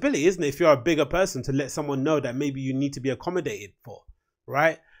responsibility, isn't it, if you're a bigger person, to let someone know that maybe you need to be accommodated for,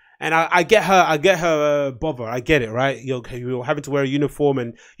 right? And I get her bother. I get it, right? You're having to wear a uniform,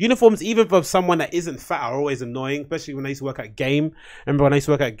 and uniforms, even for someone that isn't fat, are always annoying, especially when I used to work at Game. Remember when I used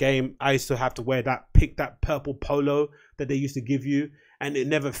to work at Game, I used to have to wear that purple polo that they used to give you, and it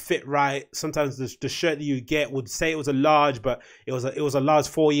never fit right. Sometimes the shirt that you get would say it was a large, but it was a large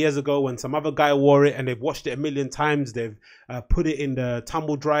 4 years ago when some other guy wore it, and they've washed it a million times. They've put it in the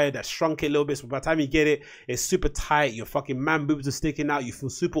tumble dryer that shrunk it a little bit, so by the time you get it, it's super tight. Your fucking man boobs are sticking out. You feel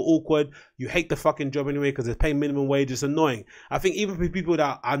super awkward. You hate the fucking job anyway because they're paying minimum wage. It's annoying. I think even for people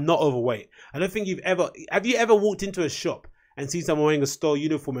that are not overweight, I don't think have you ever walked into a shop and seen someone wearing a store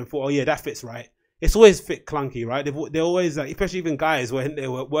uniform and thought, oh yeah, that fits right? It's always fit clunky, right? They're always, especially even guys when they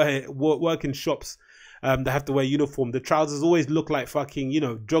work in shops that have to wear uniform. The trousers always look like fucking, you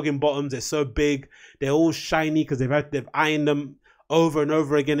know, jogging bottoms. They're so big. They're all shiny because they've ironed them over and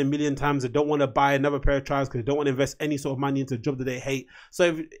over again a million times. They don't want to buy another pair of trousers because they don't want to invest any sort of money into a job that they hate.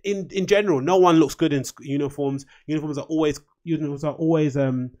 So in general, no one looks good in uniforms. Uniforms are always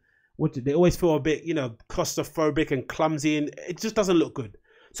they always feel a bit, you know, claustrophobic and clumsy, and it just doesn't look good.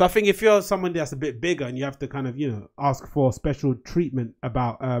 So I think if you're someone that's a bit bigger and you have to kind of, you know, ask for special treatment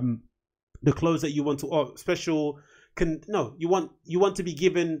about the clothes that you want to, or special, you want to be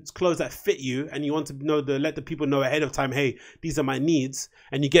given clothes that fit you, and you want to let the people know ahead of time, hey, these are my needs,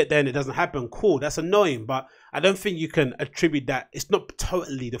 and you get there and it doesn't happen, cool, that's annoying. But I don't think you can attribute that. It's not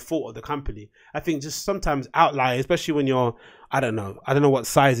totally the fault of the company. I think just sometimes outliers, especially when you're, I don't know what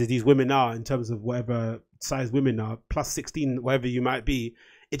sizes these women are in terms of whatever size women are, plus 16, whatever you might be.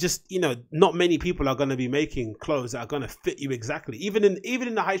 It just, you know, not many people are going to be making clothes that are going to fit you exactly. Even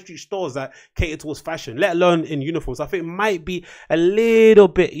in the high street stores that cater towards fashion, let alone in uniforms. I think it might be a little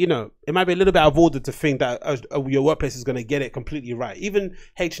bit, you know, it might be a little bit out of order to think that your workplace is going to get it completely right. Even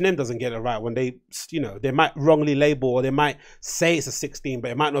H&M doesn't get it right when they, you know, they might wrongly label, or they might say it's a 16,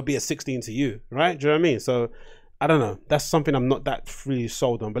 but it might not be a 16 to you, right? Do you know what I mean? So I don't know. That's something I'm not that really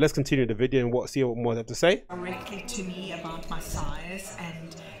sold on. But let's continue the video and see what more they have to say. Directly to me about my size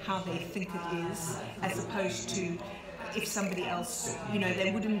and how they think it is, as opposed to if somebody else, you know,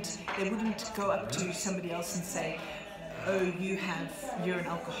 they wouldn't go up to somebody else and say, oh, you're an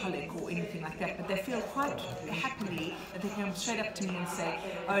alcoholic or anything like that, but they feel quite happily that they can come straight up to me and say,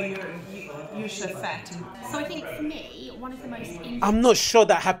 oh, you're so fat. And so I think for me, one of the most I'm not sure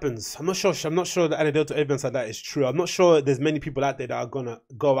that happens. I'm not sure that anecdotal evidence like that is true. I'm not sure there's many people out there that are gonna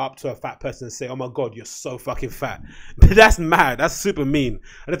go up to a fat person and say, oh my god, you're so fucking fat. That's mad. That's super mean.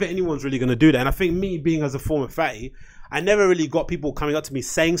 I don't think anyone's really gonna do that. And I think me being as a former fatty, I never really got people coming up to me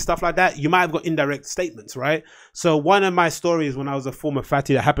saying stuff like that. You might have got indirect statements, right? So one of my stories when I was a former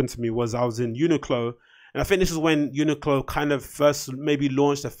fatty that happened to me was I was in Uniqlo, and I think this is when Uniqlo kind of first maybe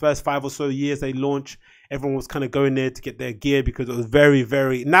launched. The first 5 or so years they launched, everyone was kind of going there to get their gear because it was very,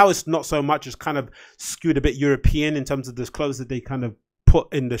 very, now it's not so much, it's kind of skewed a bit European in terms of the clothes that they kind of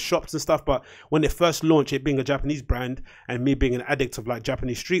put in the shops and stuff. But when it first launched, it being a Japanese brand and me being an addict of like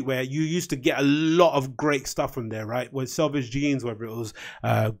Japanese streetwear, you used to get a lot of great stuff from there, right? With Selvage jeans, whether it was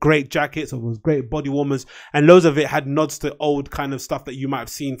great jackets or it was great body warmers, and loads of it had nods to old kind of stuff that you might have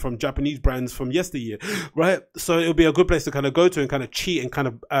seen from Japanese brands from yesteryear, right? So it would be a good place to kind of go to and kind of cheat and kind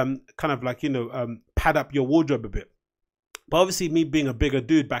of like, you know, pad up your wardrobe a bit. But obviously me being a bigger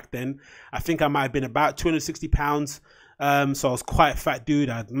dude back then, I think I might have been about 260 pounds. So I was quite a fat dude.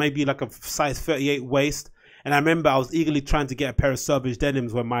 I had maybe like a size 38 waist. And I remember I was eagerly trying to get a pair of Selvage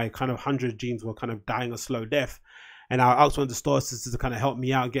denims when my kind of 100 jeans were kind of dying a slow death. And I asked one of the store assistants to kind of help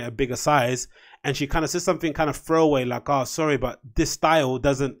me out get a bigger size. And she kind of said something kind of throwaway like, oh, sorry, but this style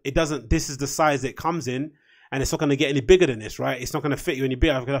this is the size it comes in. And it's not going to get any bigger than this, right? It's not going to fit you any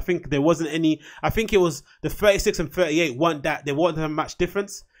bigger. Because I think there wasn't any, I think it was the 36 and 38 there wasn't that much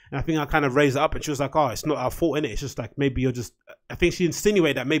difference. And I think I kind of raised it up and she was like, oh, it's not our fault, innit? It's just like, maybe you're just, I think she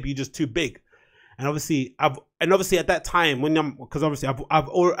insinuated that maybe you're just too big. And obviously at that time, because obviously I've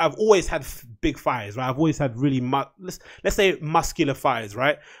always had big thighs, right? I've always had really, let's say muscular thighs,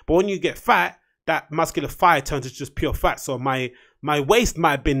 right? But when you get fat, that muscular thigh turns to just pure fat. So my waist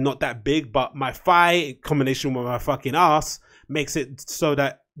might have been not that big, but my thigh in combination with my fucking ass makes it so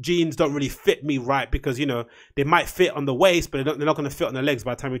that jeans don't really fit me right, because, you know, they might fit on the waist, but they're not going to fit on the legs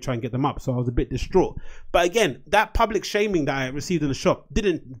by the time we try and get them up. So I was a bit distraught. But again, that public shaming that I received in the shop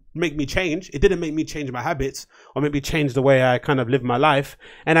didn't make me change. It didn't make me change my habits or maybe change the way I kind of live my life.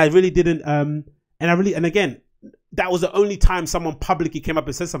 And I really didn't, and again, that was the only time someone publicly came up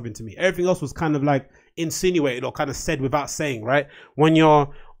and said something to me. Everything else was kind of like insinuated or kind of said without saying, right? When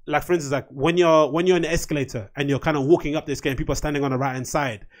you're like, for instance, like when you're in the escalator and you're kind of walking up this game, people are standing on the right hand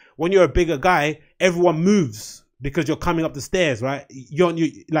side. When you're a bigger guy, everyone moves because you're coming up the stairs, right? You're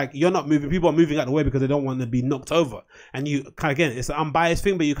not moving. People are moving out of the way because they don't want to be knocked over. And you kind of, again, it's an unbiased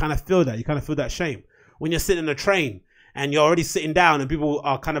thing, but you kind of feel that. You kind of feel that shame. When you're sitting in a train and you're already sitting down and people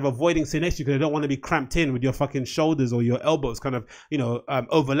are kind of avoiding sitting next to you because they don't want to be cramped in with your fucking shoulders or your elbows kind of, you know,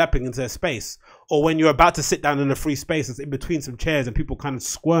 overlapping into a space. Or when you're about to sit down in a free space that's in between some chairs and people kind of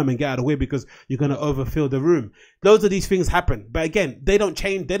squirm and get out of the way because you're going to overfill the room. Loads of these things happen. But again, they don't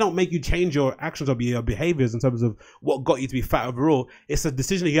change. They don't make you change your actions or your behaviors in terms of what got you to be fat overall. It's a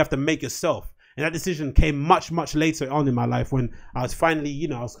decision that you have to make yourself. And that decision came much, much later on in my life when I was finally, you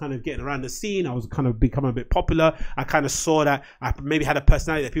know, I was kind of getting around the scene. I was kind of becoming a bit popular. I kind of saw that I maybe had a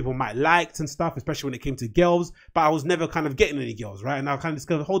personality that people might liked and stuff, especially when it came to girls. But I was never kind of getting any girls, right? And I kind of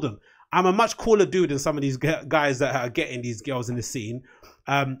discovered, hold on, I'm a much cooler dude than some of these guys that are getting these girls in the scene.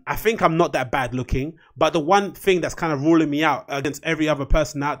 I think I'm not that bad looking, but the one thing that's kind of ruling me out against every other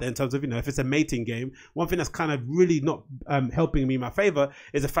person out there in terms of, you know, if it's a mating game, one thing that's kind of really not helping me in my favor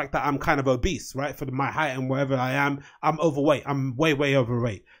is the fact that I'm kind of obese, right? For my height and wherever I am, I'm overweight. I'm way, way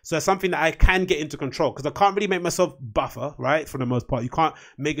overweight. So it's something that I can get into control because I can't really make myself buffer, right? For the most part, you can't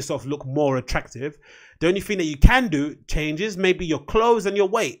make yourself look more attractive. The only thing that you can do changes maybe your clothes and your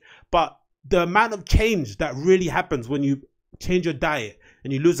weight, but the amount of change that really happens when you change your diet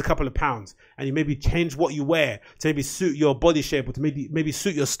and you lose a couple of pounds and you maybe change what you wear to maybe suit your body shape or to maybe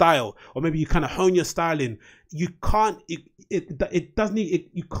suit your style, or maybe you kind of hone your styling. You can't, I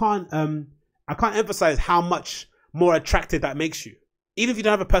can't emphasize how much more attractive that makes you. Even if you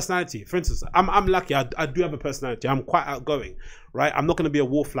don't have a personality. For instance, I'm lucky. I do have a personality. I'm quite outgoing, right? I'm not going to be a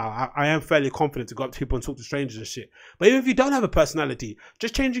wallflower. I am fairly confident to go up to people and talk to strangers and shit. But even if you don't have a personality,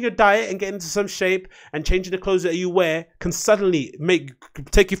 just changing your diet and getting into some shape and changing the clothes that you wear can suddenly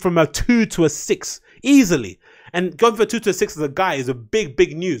take you from a 2 to a 6 easily. And going from a 2 to a 6 as a guy is a big,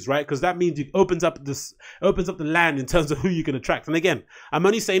 big news, right? Because that means it opens up the land in terms of who you can attract. And again, I'm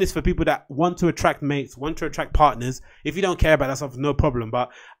only saying this for people that want to attract mates, want to attract partners. If you don't care about that stuff, no problem. But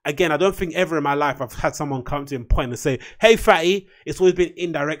again, I don't think ever in my life I've had someone come to me and point and say, hey, fatty. It's always been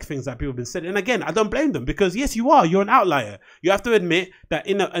indirect things that people have been saying. And again, I don't blame them because yes, you are. You're an outlier. You have to admit that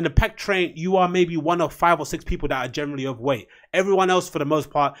in a packed train, you are maybe one of 5 or 6 people that are generally overweight. Everyone else, for the most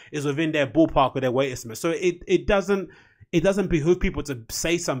part, is within their ballpark or their weight estimate. So it doesn't behoove people to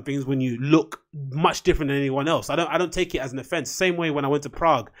say some things when you look much different than anyone else. I don't take it as an offense. Same way when I went to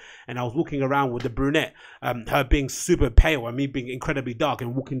Prague and I was walking around with the brunette, her being super pale and me being incredibly dark,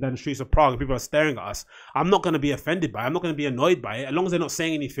 and walking down the streets of Prague and people are staring at us. I'm not going to be offended by it. I'm not going to be annoyed by it. As long as they're not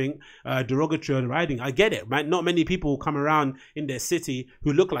saying anything derogatory or riding, I get it, right? Not many people come around in their city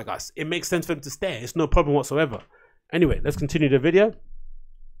who look like us. It makes sense for them to stare. It's no problem whatsoever. Anyway, let's continue the video.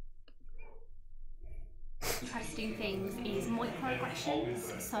 Interesting things is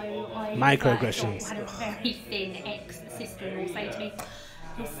microaggressions. So I Microaggressions. had a very thin ex-sister-in-law say to me,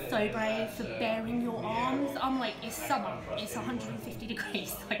 "You're so brave for baring your arms." I'm like, it's summer, it's 150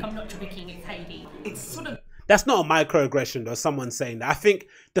 degrees. Like, I'm not joking, it's Haiti. It's sort of. That's not a microaggression though, someone saying that. I think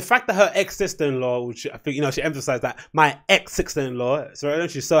the fact that her ex-sister-in-law, which I think, you know, she emphasized that, my ex-sister-in-law, so I know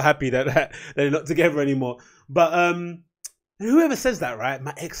she's so happy that they're not together anymore. But whoever says that, right?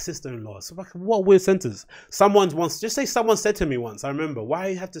 My ex-sister-in-law. So like, what weird sentence. Just say someone said to me once, I remember. Why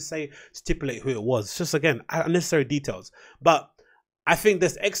you have to stipulate who it was? It's just, again, unnecessary details. But I think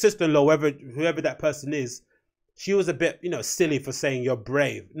this ex-sister-in-law, whoever that person is, she was a bit, you know, silly for saying you're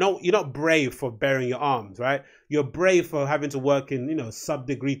brave. No, you're not brave for bearing your arms, right? You're brave for having to work in, you know,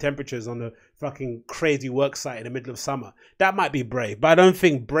 sub-degree temperatures on a fucking crazy work site in the middle of summer. That might be brave, but I don't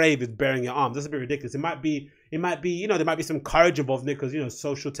think brave is bearing your arms. That's a bit ridiculous. It might be, you know, there might be some courage involved in it because, you know,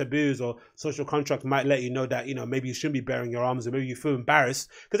 social taboos or social contracts might let you know that, you know, maybe you shouldn't be bearing your arms, or maybe you feel embarrassed.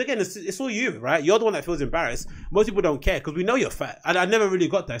 Because again, it's all you, right? You're the one that feels embarrassed. Most people don't care because we know you're fat. And I never really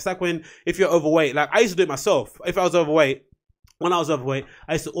got that. It's like if you're overweight, like I used to do it myself. If I was overweight, when I was overweight,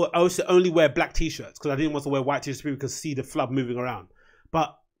 I used to only wear black t-shirts because I didn't want to wear white t-shirts so people could see the flub moving around.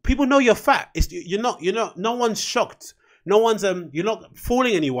 But people know you're fat. You're not, no one's shocked. No one's, you're not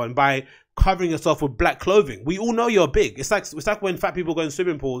fooling anyone by covering yourself with black clothing. We all know you're big. It's like when fat people go in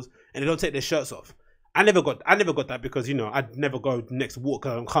swimming pools and they don't take their shirts off. I never got that because, you know, I'd never go next to water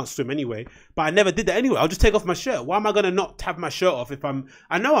because I can't swim anyway. But I never did that anyway. I'll just take off my shirt. Why am I going to not have my shirt off if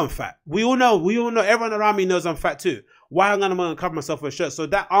I know I'm fat? We all know, everyone around me knows I'm fat too. Why am I going to cover myself with a shirt? So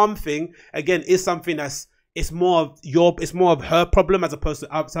that arm thing, again, is something it's more of her problem as opposed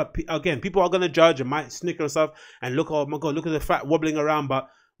to outside. Again, people are going to judge and might snicker and stuff and look, oh my God, look at the fat wobbling around. But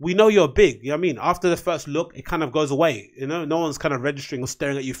we know you're big. You know what I mean? After the first look, it kind of goes away. You know, no one's kind of registering or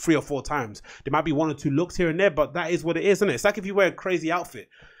staring at you 3 or 4 times. There might be 1 or 2 looks here and there, but that is what it is, isn't it? It's like if you wear a crazy outfit.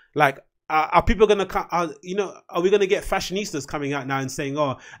 Like, are people gonna, you know, are we gonna get fashionistas coming out now and saying,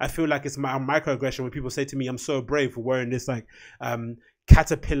 "Oh, I feel like it's my microaggression," when people say to me, "I'm so brave for wearing this like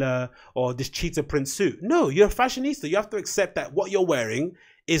caterpillar or this cheetah print suit"? No, you're a fashionista. You have to accept that what you're wearing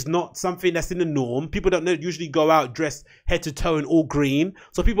is not something that's in the norm. People don't usually go out dressed head to toe in all green.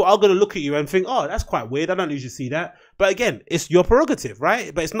 So people are going to look at you and think, oh, that's quite weird. I don't usually see that. But again, it's your prerogative,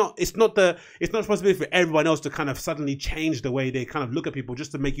 right? But it's not responsibility for everyone else to kind of suddenly change the way they kind of look at people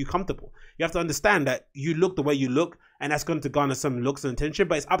just to make you comfortable. You have to understand that you look the way you look, and that's going to garner some looks and attention,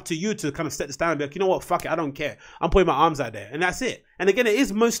 but it's up to you to kind of set the standard and be like, you know what, fuck it, I don't care. I'm putting my arms out there, and that's it. And again, it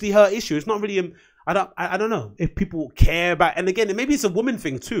is mostly her issue. It's not really I don't know if people care about, and again, maybe it's a woman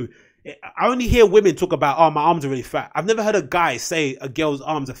thing too. I only hear women talk about, oh, my arms are really fat. I've never heard a guy say a girl's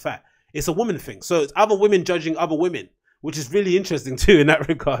arms are fat. It's a woman thing. So it's other women judging other women, which is really interesting too in that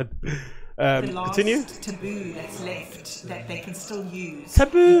regard. The last Continue. taboo that's left that they can still use.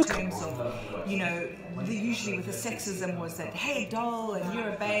 Taboo. In terms of, you know, usually with the sexism was that, hey, doll, and you're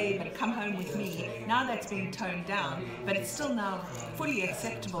a babe, and come home with me. Now that's being toned down, but it's still now fully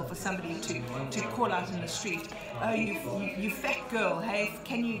acceptable for somebody to call out in the street, oh, you fat girl, hey,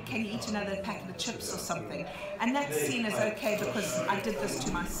 can you eat another packet of chips or something? And that's seen as okay because I did this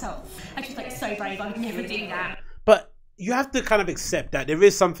to myself. I just like so brave. I would never do that. But you have to kind of accept that there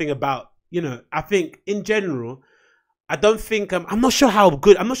is something about, you know, I think in general, I don't think, I'm not sure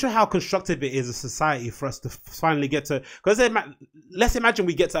how constructive it is as a society for us to finally get to, because let's imagine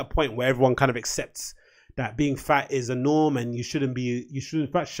we get to a point where everyone kind of accepts that being fat is a norm and you shouldn't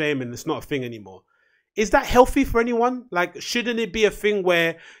fat shame and it's not a thing anymore. Is that healthy for anyone? Like, shouldn't it be a thing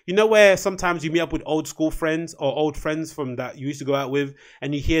where, you know, where sometimes you meet up with old school friends or old friends from that you used to go out with,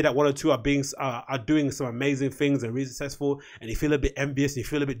 and you hear that 1 or 2 are doing some amazing things and really successful, and you feel a bit envious and you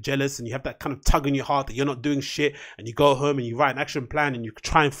feel a bit jealous, and you have that kind of tug in your heart that you're not doing shit, and you go home and you write an action plan and you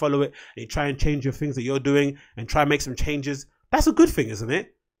try and follow it and you try and change your things that you're doing and try and make some changes. That's a good thing, isn't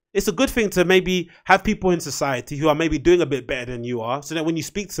it? It's a good thing to maybe have people in society who are maybe doing a bit better than you are, so that when you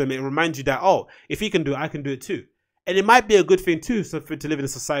speak to them, it reminds you that, oh, if he can do it, I can do it too. And it might be a good thing too, so to live in a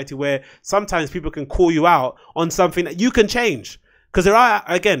society where sometimes people can call you out on something that you can change. Because there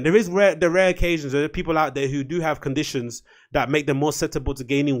is the rare occasions, there are people out there who do have conditions that make them more susceptible to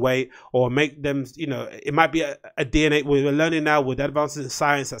gaining weight, or make them, you know, it might be a DNA. We're learning now with advances in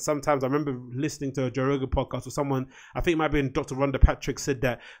science that sometimes, I remember listening to a Joe Rogan podcast with someone, I think it might be Dr. Rhonda Patrick, said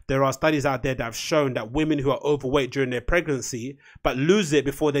that there are studies out there that have shown that women who are overweight during their pregnancy but lose it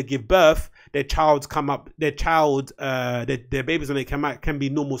before they give birth, their babies when they come out can be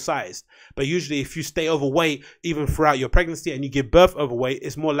normal sized. But usually if you stay overweight even throughout your pregnancy and you give birth overweight,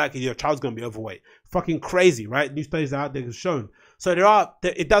 it's more likely your child's going to be overweight. Fucking crazy, right? New studies out there have shown. So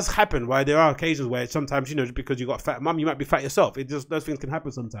it does happen, right? There are occasions where sometimes, you know, just because you got a fat mum, you might be fat yourself. Those things can happen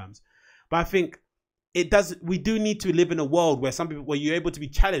sometimes. But I think we do need to live in a world where where you're able to be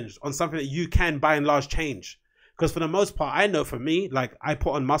challenged on something that you can by and large change. Because for the most part, I know for me, like, I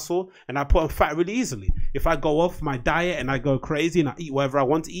put on muscle and I put on fat really easily. If I go off my diet and I go crazy and I eat whatever I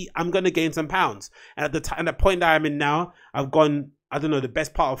want to eat, I'm going to gain some pounds. And at the point that I'm in now, I've gone, I don't know, the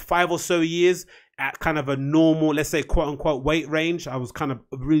best part of 5 or so years at kind of a normal, let's say, quote unquote, weight range. I was kind of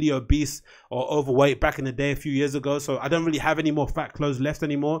really obese or overweight back in the day a few years ago. So I don't really have any more fat clothes left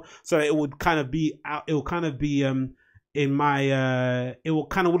anymore. So it would kind of be it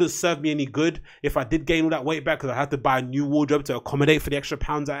wouldn't serve me any good if I did gain all that weight back, because I had to buy a new wardrobe to accommodate for the extra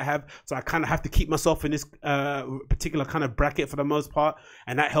pounds that I have. So I kind of have to keep myself in this particular kind of bracket for the most part,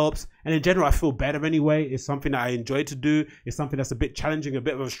 and that helps. And in general, I feel better anyway. It's something that I enjoy to do. It's something that's a bit challenging, a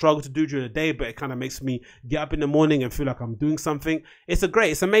bit of a struggle to do during the day, but it kind of makes me get up in the morning and feel like I'm doing something. It's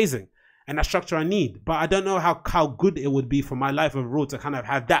amazing. And that structure I need, but I don't know how good it would be for my life overall to kind of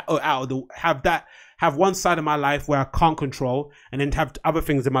have that have one side of my life where I can't control, and then have other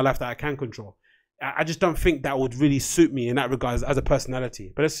things in my life that I can control. I just don't think that would really suit me in that regard as a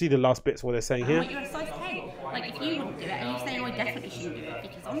personality. But let's see the last bits, what they're saying here. You're a size 10. Like, if you wouldn't do it, and you're saying I definitely shouldn't do it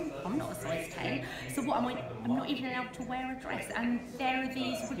because I'm not a size 10. So what am I? I'm not even allowed to wear a dress. And there are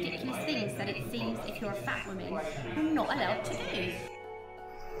these ridiculous things that it seems if you're a fat woman, you're not allowed to do.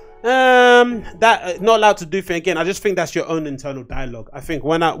 That not allowed to do thing again. I just think that's your own internal dialogue. I think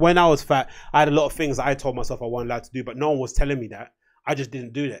when I was fat, I had a lot of things that I told myself I wasn't allowed to do, but no one was telling me that. I just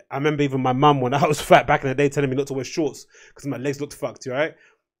didn't do that. I remember even my mum, when I was fat back in the day, telling me not to wear shorts because my legs looked fucked, right?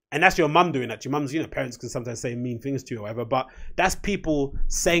 And that's your mum doing that. Your mum's, you know, parents can sometimes say mean things to you or whatever, but that's people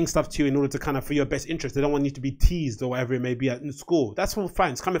saying stuff to you in order to kind of, for your best interest. They don't want you to be teased or whatever it may be in school. That's all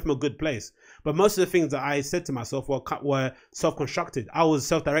fine. It's coming from a good place. But most of the things that I said to myself were self-constructed. I was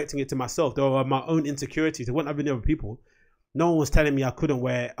self-directing it to myself. They were my own insecurities. They weren't having other people. No one was telling me I couldn't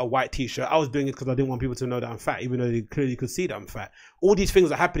wear a white t-shirt. I was doing it because I didn't want people to know that I'm fat, even though they clearly could see that I'm fat. All these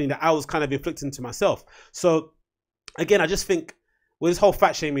things are happening that I was kind of inflicting to myself. So again, I just think with this whole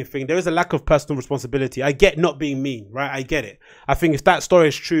fat shaming thing, there is a lack of personal responsibility. I get not being mean, right? I get it. I think if that story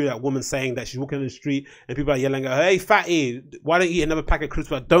is true, that woman saying that she's walking on the street and people are yelling at her, hey, fatty, why don't you eat another pack of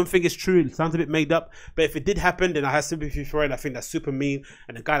crisps? I don't think it's true. It sounds a bit made up. But if it did happen, then I have sympathy for it. I think that's super mean.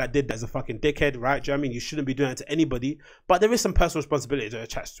 And the guy that did that's a fucking dickhead, right? Do you know what I mean? You shouldn't be doing that to anybody. But there is some personal responsibility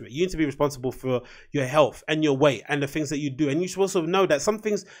attached to it. You need to be responsible for your health and your weight and the things that you do. And you should also know that some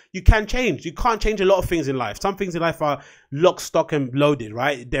things you can change. You can't change a lot of things in life. Some things in life are lock, stock, and loaded,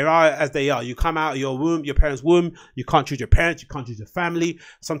 right? They are as they are. You come out of your womb, your parents' womb. You can't choose your parents. You can't choose your family.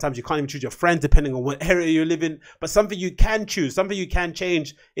 Sometimes you can't even choose your friends, depending on what area you live in. But something you can choose, something you can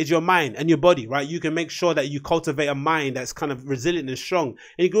change is your mind and your body, right? You can make sure that you cultivate a mind that's kind of resilient and strong.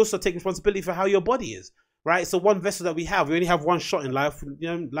 And you can also take responsibility for how your body is, right? So one vessel that we only have one shot in life.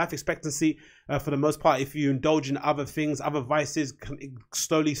 You know, life expectancy for the most part, if you indulge in other things, other vices,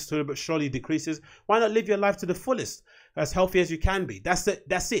 slowly but surely decreases. Why not live your life to the fullest, as healthy as you can be? That's it.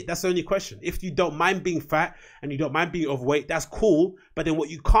 That's the only question. If you don't mind being fat and you don't mind being overweight, that's cool. But then what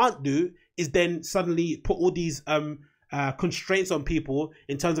you can't do is then suddenly put all these constraints on people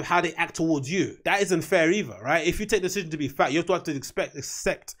in terms of how they act towards you. That isn't fair either, right? If you take the decision to be fat, you have to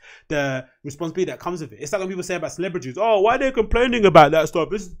accept the responsibility that comes with it. It's like when people say about celebrities, oh, why are they complaining about that stuff?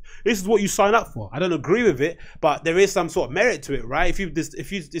 This is what you sign up for. I don't agree with it, but there is some sort of merit to it, right? If you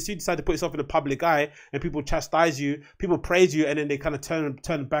decide to put yourself in the public eye and people chastise you, people praise you, and then they kind of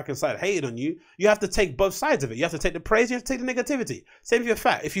turn back and start hating on you, you have to take both sides of it. You have to take the praise, you have to take the negativity. Same if you're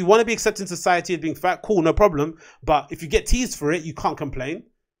fat. If you want to be accepted in society as being fat, cool, no problem. But if you get teased for it, you can't complain,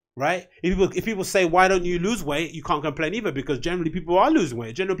 right? If people say, why don't you lose weight, you can't complain either, because generally people are losing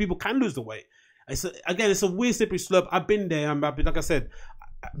weight. Generally people can lose the weight. Again, it's a weird slippery slope. I've been there. Like I said,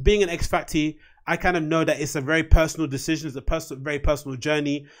 being an ex-fatty, I kind of know that it's a very personal decision. It's a very personal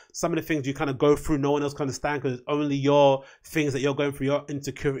journey. Some of the things you kind of go through, no one else can understand, because it's only your things that you're going through, your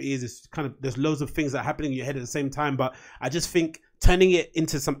insecurities. It's kind of, there's loads of things that are happening in your head at the same time. But I just think turning it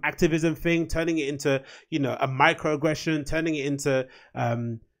into some activism thing, turning it into, you know, a microaggression, turning it into,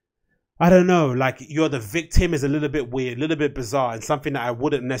 I don't know, like you're the victim is a little bit weird, a little bit bizarre, and something that I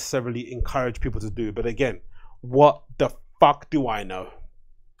wouldn't necessarily encourage people to do. But again, what the fuck do I know?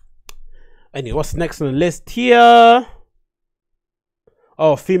 Anyway, what's next on the list here?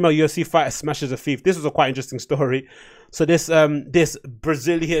 Oh, female UFC fighter smashes a thief. This was a quite interesting story. So this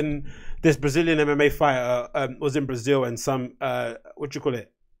Brazilian MMA fighter was in Brazil, and some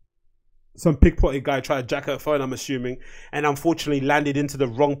some pickpocket guy tried to jack her phone, I'm assuming, and unfortunately landed into the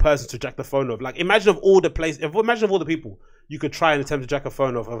wrong person to jack the phone off. Like, imagine of all the people you could try and attempt to jack a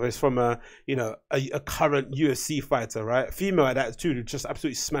phone off. If it's from a current UFC fighter, right? Female at that too, who just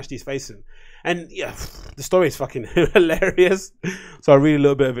absolutely smashed his face in. And yeah, the story is fucking hilarious. So I'll read a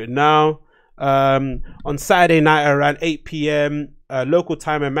little bit of it now. On Saturday night around 8 p.m. Local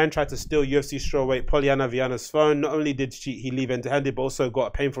time, a man tried to steal UFC strawweight Poliana Viana's phone. Not only did he leave empty-handed, but also got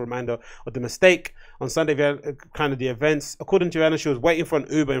a painful reminder of the mistake. On Sunday, kind of the events. According to Viana, she was waiting for an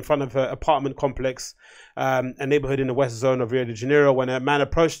Uber in front of her apartment complex, a neighborhood in the west zone of Rio de Janeiro. When a man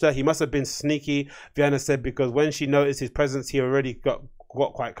approached her, he must have been sneaky, Viana said, because when she noticed his presence, he already got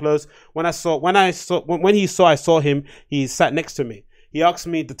quite close. When I saw him, he sat next to me. He asked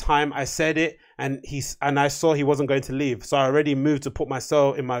me the time, I said it, and I saw he wasn't going to leave. So I already moved to put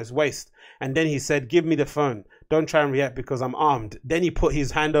myself in my waist. And then he said, give me the phone. Don't try and react because I'm armed. Then he put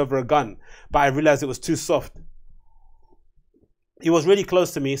his hand over a gun, but I realized it was too soft. He was really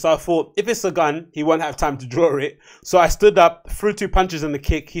close to me, so I thought, if it's a gun, he won't have time to draw it. So I stood up, threw 2 punches and a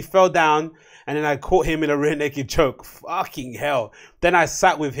kick. He fell down, and then I caught him in a rear naked choke. Fucking hell. Then I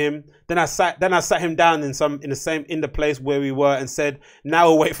sat with him. Then I sat him down in the place where we were and said, now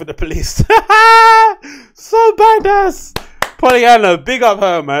we'll wait for the police. So badass. Poliana, big up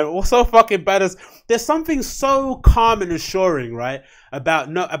her, man. So fucking badass. There's something so calm and assuring, right, about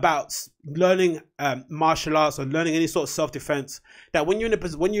learning martial arts or learning any sort of self-defense, that when you're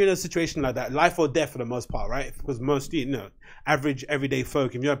in a situation like that, life or death for the most part, right? Because most, average everyday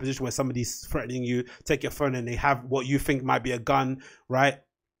folk, if you're in a position where somebody's threatening you, take your phone and they have what you think might be a gun, right?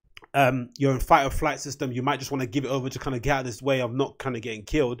 you're in fight or flight system, you might just want to give it over to kind of get out of this way of not kind of getting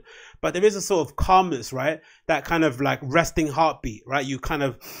killed. But there is a sort of calmness, right? That kind of like resting heartbeat, right? You kind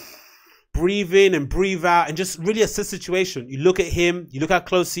of breathe in and breathe out and just really assess the situation. You look at him, you look how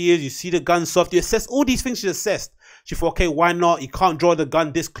close he is, you see the gun soft, you assess all these things. She assessed. She thought, okay, why not? You can't draw the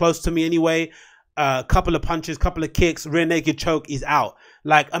gun this close to me anyway. A couple of punches, couple of kicks, rear naked choke, is out.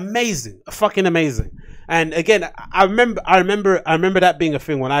 Like, amazing, fucking amazing. And again, I remember that being a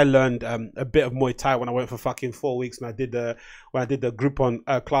thing when I learned a bit of Muay Thai when I went for fucking 4 weeks and I did the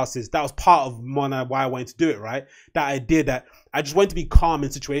Groupon classes. That was part of why I wanted to do it, right? That idea that I just wanted to be calm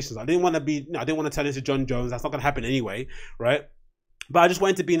in situations. I didn't want to be, I didn't want to turn into John Jones. That's not gonna happen anyway, right? But I just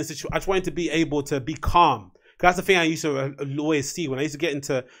wanted to be in a situation. I just wanted to be able to be calm. That's the thing I used to always see when I used to get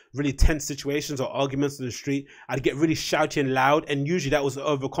into really tense situations or arguments in the street. I'd get really shouty and loud, and usually that was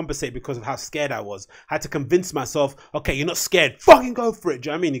overcompensate because of how scared I was. I had to convince myself, okay, you're not scared, fucking go for it. Do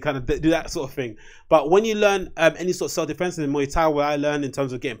you know what I mean? You kind of do that sort of thing. But when you learn any sort of self-defense in Muay Thai, what I learned in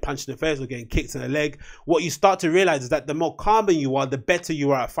terms of getting punched in the face or getting kicked in the leg, what you start to realize is that the more calmer you are, the better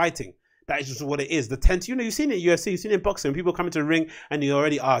you are at fighting. That is just what it is. The tense, you know, you've seen it in UFC, you've seen it in boxing. People come into the ring and you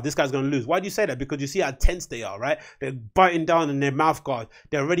already, this guy's going to lose. Why do you say that? Because you see how tense they are, right? They're biting down in their mouth guard.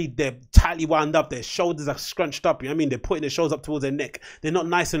 They're tightly wound up. Their shoulders are scrunched up. You know what I mean? They're putting their shoulders up towards their neck. They're not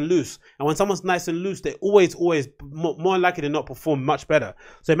nice and loose. And when someone's nice and loose, they're always more likely to not perform much better.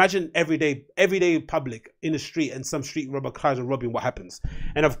 So imagine everyday public in the street and some street robber cries and robbing, what happens?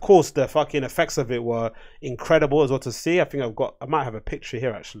 And of course, the fucking effects of it were incredible as well to see. I might have a picture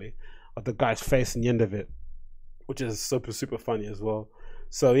here actually of the guy's face in the end of it, which is super funny as well.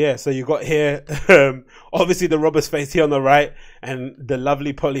 So yeah, so you got here obviously the robber's face here on the right and the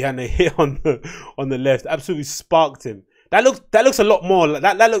lovely Pollyanna here on the left. Absolutely sparked him. That looks a lot more like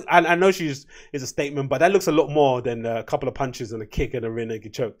that look. I know is a statement, but that looks a lot more than a couple of punches and a kick and a rear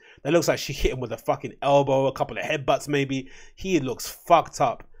naked choke. That looks like she hit him with a fucking elbow, a couple of headbutts maybe. He looks fucked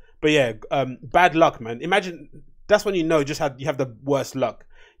up. But yeah, bad luck, man. Imagine that's when you know you have the worst luck.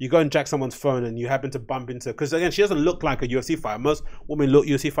 You go and jack someone's phone and you happen to bump into, because again, she doesn't look like a UFC fighter. Most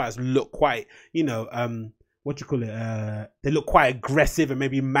UFC fighters look quite, you know, they look quite aggressive and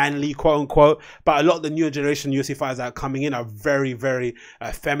maybe manly, quote unquote. But a lot of the newer generation UFC fighters that are coming in are very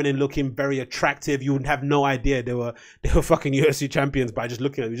feminine looking, very attractive. You would have no idea they were fucking UFC champions by just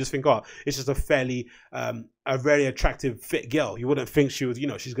looking at them. You just think, oh, it's just a very attractive, fit girl. You wouldn't think she was, you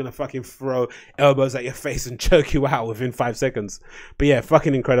know, she's gonna fucking throw elbows at your face and choke you out within 5 seconds. But yeah,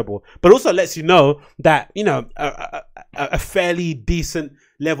 fucking incredible. But also lets you know that, you know, a fairly decent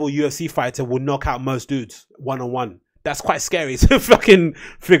level UFC fighter will knock out most dudes one-on-one. That's quite scary to fucking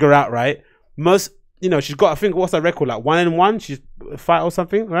figure out, right? Most, you know, she's got, I think, what's her record, like 1-1? She's a fight or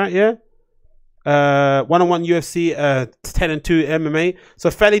something, right? Yeah. 1-1 UFC, 10-2 MMA. So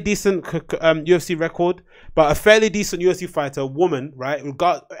a fairly decent UFC record, but a fairly decent UFC fighter, woman, right?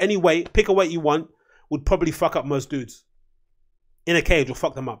 Any weight, pick a weight you want, would probably fuck up most dudes. In a cage, would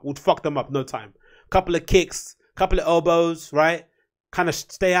fuck them up no time. Couple of kicks, couple of elbows, right? Kind of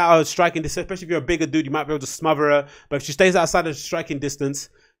stay out of striking distance, especially if you're a bigger dude, you might be able to smother her. But if she stays outside of striking distance,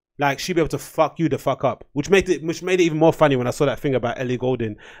 like, she'd be able to fuck you the fuck up, which made it even more funny when I saw that thing about Ellie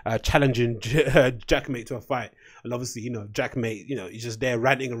Goulding challenging Jackmate to a fight. And obviously, you know, Jackmate, you know, he's just there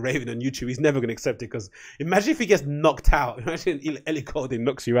ranting and raving on YouTube. He's never gonna accept it, because imagine if he gets knocked out. Imagine Ellie Goulding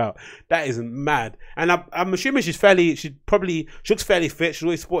knocks you out. That is mad. And I'm assuming she looks fairly fit. She's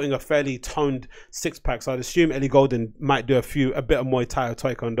always sporting a fairly toned six-pack. So I'd assume Ellie Goulding might do a bit of Muay Thai or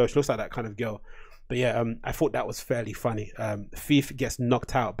Taekwondo. She looks like that kind of girl. But yeah, I thought that was fairly funny. Thief gets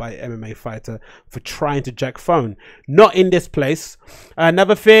knocked out by an MMA fighter for trying to jack phone. Not in this place.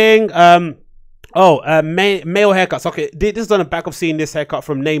 Another thing, male haircuts. Okay, this is on the back of seeing this haircut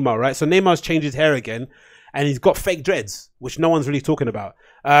from Neymar, right? So Neymar's changed his hair again, and he's got fake dreads, which no one's really talking about.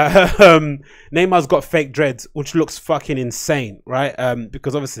 Neymar's got fake dreads, which looks fucking insane, right?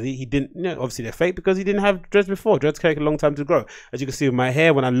 Because obviously he didn't, you know, obviously they're fake because he didn't have dreads before. Dreads take a long time to grow. As you can see with my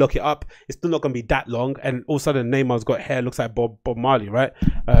hair, when I look it up, it's still not going to be that long. And all of a sudden Neymar's got hair, looks like Bob Marley, right?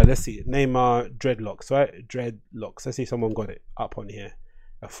 Let's see, Neymar dreadlocks, right? Dreadlocks. Let's see if someone got it up on here,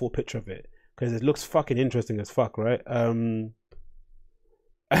 a full picture of it, because it looks fucking interesting as fuck, right?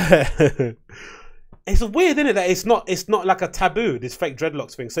 It's weird, isn't it, that it's not like a taboo, this fake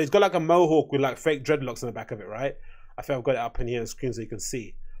dreadlocks thing. So he's got like a mohawk with like fake dreadlocks in the back of it, right? I think I've got it up in here on screen so you can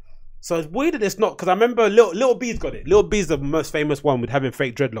see. So it's weird that it's not, because I remember Little B's got it. Little B's the most famous one with having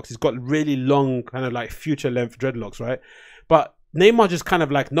fake dreadlocks. He's got really long, kind of like future length dreadlocks, right? But Neymar just kind of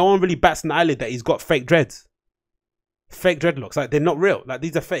like, no one really bats an eyelid that he's got fake dreads. fake dreadlocks. Like, they're not real. Like,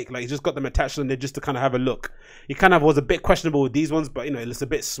 these are fake. Like, he just got them attached and they're just to kind of have a look. He kind of was a bit questionable with these ones, but you know, it's a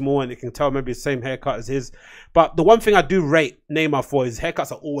bit small and you can tell maybe the same haircut as his. But the one thing I do rate Neymar for is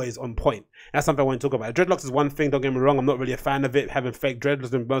haircuts are always on point. That's something I want to talk about. Dreadlocks is one thing, don't get me wrong, I'm not really a fan of it, having fake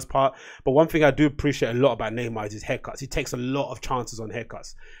dreadlocks in the most part. But one thing I do appreciate a lot about Neymar is his haircuts. He takes a lot of chances on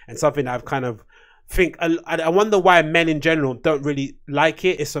haircuts. And something that I've kind of think, I wonder why men in general don't really like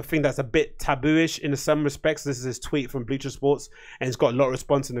it. It's a thing that's a bit taboo-ish in some respects. This is his tweet from Bleacher Sports, and it's got a lot of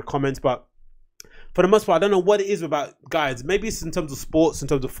response in the comments. But for the most part, I don't know what it is about guys. Maybe it's in terms of sports, in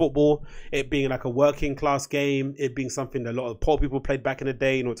terms of football, it being like a working class game, it being something that a lot of poor people played back in the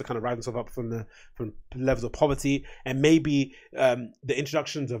day in order to kind of rise themselves up from levels of poverty. And maybe the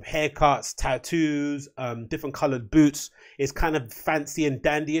introductions of haircuts, tattoos, different colored boots is kind of fancy and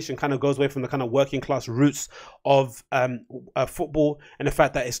dandyish and kind of goes away from the kind of working class roots of football, and the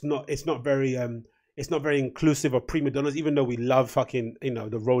fact that it's not very inclusive of prima donnas, even though we love fucking, you know,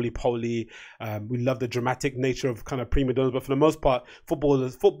 the roly-poly, we love the dramatic nature of kind of prima donnas, but for the most part,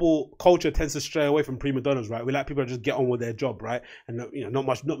 football culture tends to stray away from prima donnas, right? We like people to just get on with their job, right? And you know,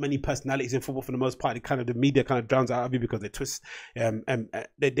 not many personalities in football for the most part. The media kind of drowns out of you because they twist,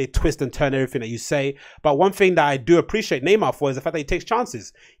 they twist and turn everything that you say. But one thing that I do appreciate Neymar for is the fact that he takes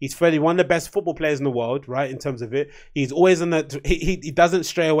chances. He's fairly one of the best football players in the world, right? In terms of it, he's always he doesn't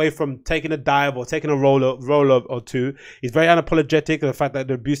stray away from taking a dive or taking a roll or two. He's very unapologetic of the fact that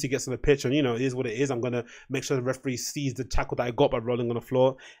the abuse he gets on the pitch, and you know, it is what it is. I'm gonna make sure the referee sees the tackle that I got by rolling on the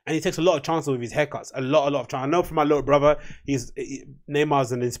floor. And he takes a lot of chances with his haircuts. A lot of chances. I know from my little brother,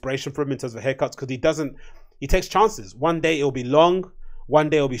 Neymar's an inspiration for him in terms of haircuts, because he takes chances. One day it'll be long, one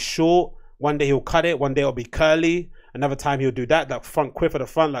day it'll be short, one day he'll cut it, one day it'll be curly, another time he'll do that, like front quiff at the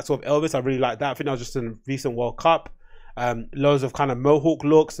front, like sort of Elvis. I really like that. I think that was just in a recent World Cup. Loads of kind of mohawk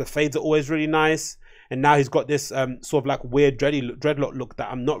looks. The fades are always really nice. And now he's got this sort of like weird dreadlock look that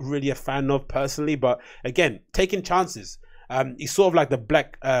I'm not really a fan of personally. But again, taking chances. He's sort of like the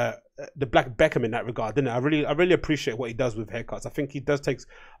black Beckham in that regard, didn't it? I really appreciate what he does with haircuts. I think he does take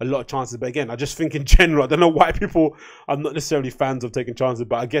a lot of chances. But again, I just think in general, I don't know why people are not necessarily fans of taking chances.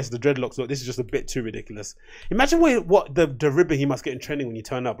 But I guess the dreadlocks, look, this is just a bit too ridiculous. Imagine what the ribbon he must get in training when you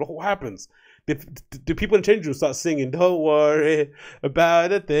turn up. Look what happens. Do people in change room start singing, "Don't worry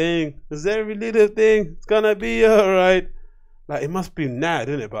about a thing, 'cause every little thing is gonna be alright"? Like, it must be mad,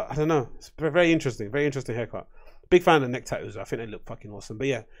 isn't it? But I don't know. It's very interesting haircut. Big fan of the neck tattoos. I think they look fucking awesome. But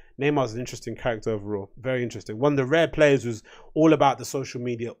yeah, Neymar's an interesting character overall. Very interesting. One of the rare players who's all about the social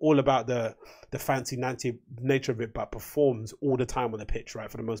media, all about the fancy nancy nature of it, but performs all the time on the pitch,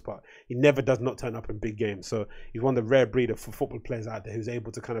 right? For the most part, he never does not turn up in big games. So he's one of the rare breed of football players out there who's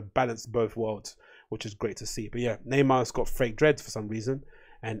able to kind of balance both worlds, which is great to see. But yeah, Neymar's got fake dreads for some reason.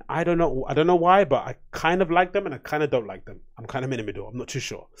 And I don't know why, but I kind of like them and I kind of don't like them. I'm kind of in the middle. I'm not too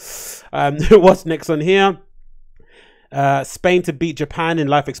sure. What's next on here? Spain to beat Japan in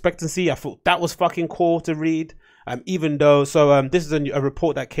life expectancy. I thought that was fucking cool to read. Even though, this is a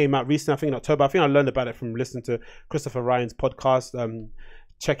report that came out recently, I think in October. I think I learned about it from listening to Christopher Ryan's podcast.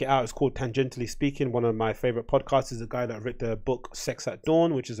 Check it out. It's called Tangentially Speaking. One of my favorite podcasts is a guy that wrote the book Sex at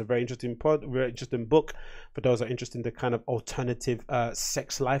Dawn, which is a very interesting book for those that are interested in the kind of alternative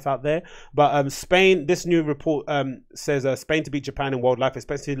sex life out there. But Spain, this new report says Spain to beat Japan in World Life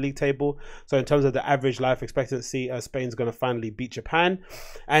Expectancy League table. So in terms of the average life expectancy, Spain's going to finally beat Japan.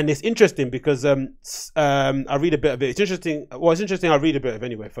 And it's interesting because I read a bit of it. It's interesting. Well, it's interesting. I'll read a bit of it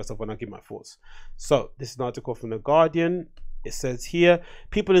anyway, first of all, and I'll give my thoughts. So this is an article from The Guardian. It says here,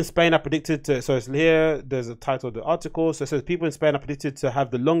 people in Spain are predicted to, so it's here, there's a title of the article. So it says people in Spain are predicted to have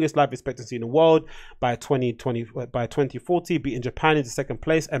the longest life expectancy in the world by 2040, beating Japan into second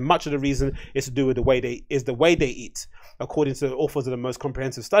place. And much of the reason is to do with the way they eat, according to the authors of the most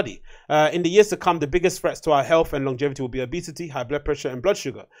comprehensive study. In the years to come, the biggest threats to our health and longevity will be obesity, high blood pressure, and blood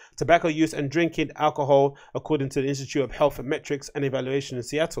sugar, tobacco use, and drinking alcohol, according to the Institute of Health and Metrics and Evaluation in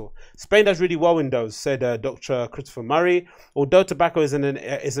Seattle. Spain does really well in those, said Dr. Christopher Murray. Although tobacco is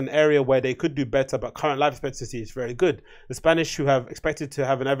an area where they could do better, but current life expectancy is very good. The Spanish, who have expected to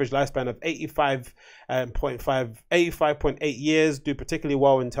have an average lifespan of 85.8 years, do particularly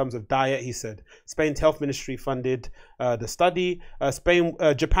well in terms of diet, he said. Spain's health ministry funded the study.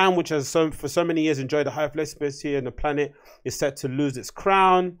 Japan, which has for so many years enjoyed the highest life expectancy on the planet, is set to lose its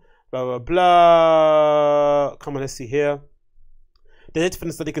crown. Blah, blah, blah. Come on, let's see here. The data from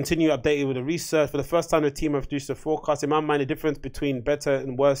the study continue updated with the research. For the first time, the team have produced a forecast. In my mind, the difference between better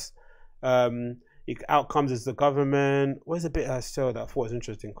and worse Outcomes is the government. Where's a bit I saw that I thought was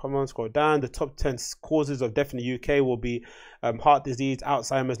interesting? Come on, scroll down. The top 10 causes of death in the UK will be heart disease,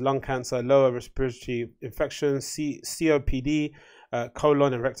 Alzheimer's, lung cancer, lower respiratory infections, COPD,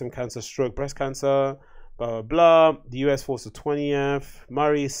 colon and rectum cancer, stroke, breast cancer, blah, blah, blah. The US falls to 20th.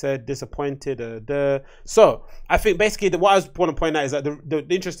 Murray said disappointed. So I think basically what I want to point out is that the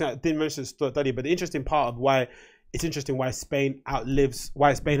interesting, I didn't mention the study, but the interesting part of why it's interesting why Spain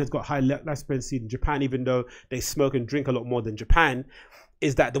has got high lifespan than Japan, even though they smoke and drink a lot more than Japan,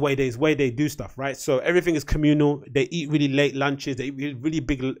 is that the way they do stuff, right? So everything is communal. They eat really late lunches. They eat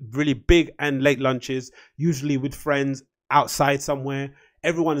really big and late lunches, usually with friends outside somewhere.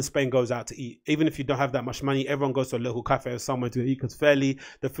 Everyone in Spain goes out to eat. Even if you don't have that much money, everyone goes to a local cafe or somewhere to eat because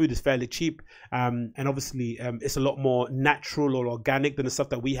the food is fairly cheap. And obviously it's a lot more natural or organic than the stuff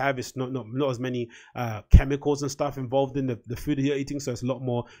that we have. It's not as many chemicals and stuff involved in the food that you're eating. So it's a lot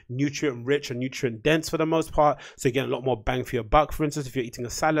more nutrient rich and nutrient dense for the most part. So you get a lot more bang for your buck. For instance, if you're eating a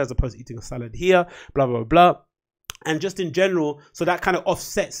salad as opposed to eating a salad here, blah, blah, blah. And just in general, so that kind of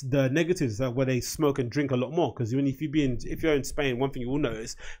offsets the negatives where they smoke and drink a lot more. Because if you're in Spain, one thing you will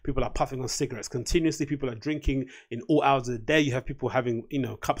notice, people are puffing on cigarettes continuously. People are drinking in all hours of the day. You have people having,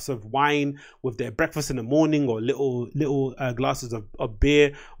 cups of wine with their breakfast in the morning, or little glasses of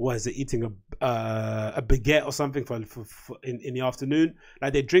beer, or as they're eating a baguette or something in the afternoon.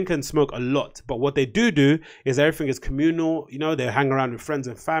 Like, they drink and smoke a lot. But what they do is everything is communal. They hang around with friends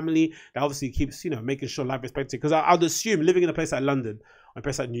and family. That obviously keeps, making sure life is expected. Because I'd assume living in a place like London or a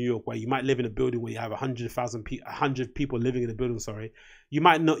place like New York, where you might live in a building where you have 100 people living in a building, you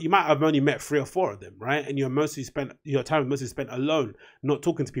might have only met 3 or 4 of them, right? And your time mostly spent alone, not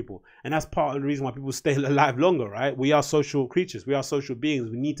talking to people. And that's part of the reason why people stay alive longer, right? We are social creatures. We are social beings.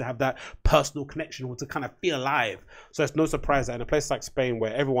 We need to have that personal connection or to kind of feel alive. So it's no surprise that in a place like Spain,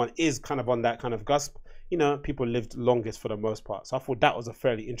 where everyone is kind of on that kind of cusp, people lived longest for the most part. So I thought that was a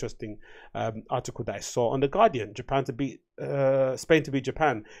fairly interesting article that I saw on The Guardian. Spain to beat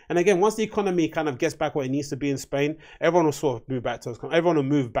Japan. And again, once the economy kind of gets back where it needs to be in Spain, everyone will sort of move back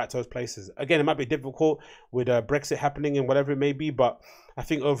to those places. Again, it might be difficult with Brexit happening and whatever it may be, but I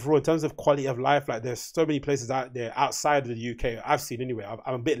think overall, in terms of quality of life, like, there's so many places out there outside of the UK I've seen anyway.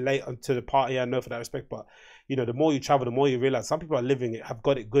 I'm a bit late to the party, I know, for that respect, but the more you travel, the more you realize some people are living it, have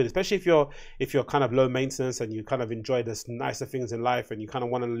got it good, especially if you're kind of low maintenance and you kind of enjoy the nicer things in life, and you kind of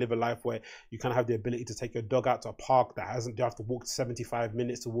want to live a life where you kind of have the ability to take your dog out to a park that you have to walk 75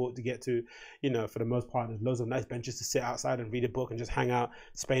 minutes to get to. For the most part, there's loads of nice benches to sit outside and read a book and just hang out.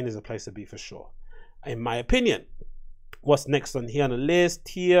 Spain is a place to be for sure, in my opinion. What's next on here on the list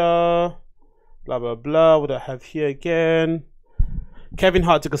here? Blah, blah, blah. What do I have here again? Kevin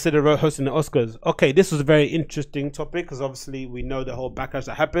Hart to consider hosting the Oscars. Okay, this was a very interesting topic because obviously we know the whole backlash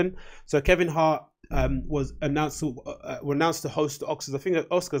that happened. So Kevin Hart was announced to host the Oscars. I think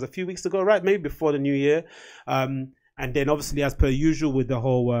Oscars a few weeks ago, right? Maybe before the new year. And then obviously, as per usual with the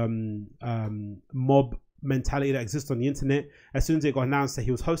whole mob mentality that exists on the internet, as soon as it got announced that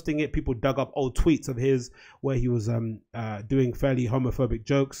he was hosting it, people dug up old tweets of his where he was doing fairly homophobic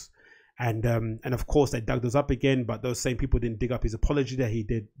jokes. And of course, they dug those up again, but those same people didn't dig up his apology that he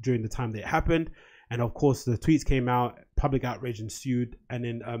did during the time that it happened. And of course, the tweets came out, public outrage ensued, and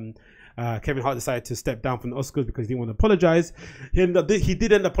then Kevin Hart decided to step down from the Oscars because he didn't want to apologize. He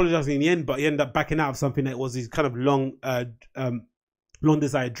did end up apologizing in the end, but he ended up backing out of something that was his kind of long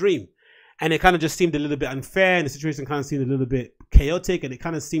desired dream. And it kind of just seemed a little bit unfair, and the situation kind of seemed a little bit chaotic, and it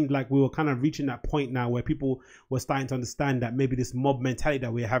kind of seemed like we were kind of reaching that point now where people were starting to understand that maybe this mob mentality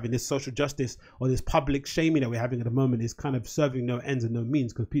that we're having, this social justice or this public shaming that we're having at the moment, is kind of serving no ends and no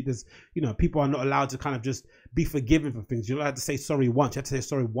means, because people are not allowed to kind of just be forgiven for things. You're not allowed to say sorry once. You have to say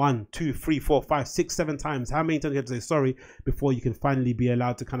sorry 1, 2, 3, 4, 5, 6, 7 times. How many times do you have to say sorry before you can finally be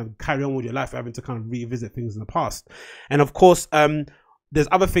allowed to kind of carry on with your life, having to kind of revisit things in the past? And of course, there's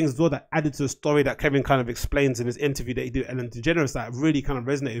other things as well that added to the story that Kevin kind of explains in his interview that he did, Ellen DeGeneres, that really kind of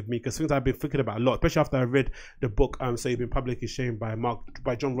resonated with me, because things I've been thinking about a lot, especially after I read the book So You've Been Publicly Shamed by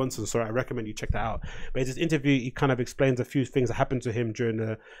John Ronson. So I recommend you check that out. But in this interview, he kind of explains a few things that happened to him during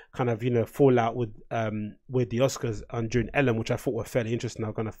the kind of fallout with the Oscars and during Ellen, which I thought were fairly interesting.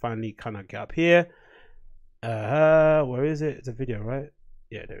 I'm gonna finally kind of get up here. Where is it? It's a video, right?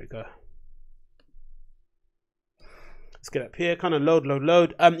 Yeah, there we go. Let's get up here, kind of load.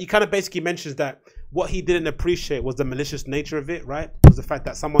 He kind of basically mentions that what he didn't appreciate was the malicious nature of it, right? Was the fact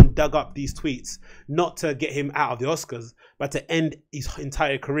that someone dug up these tweets, not to get him out of the Oscars, but to end his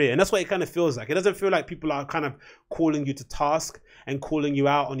entire career. And that's what it kind of feels like. It doesn't feel like people are kind of calling you to task and calling you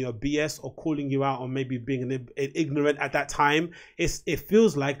out on your BS or calling you out on maybe being ignorant at that time. It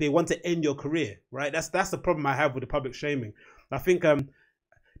feels like they want to end your career, right? That's the problem I have with the public shaming. I think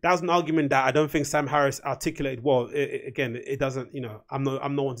that was an argument that I don't think Sam Harris articulated well. Again, it doesn't, you know, I'm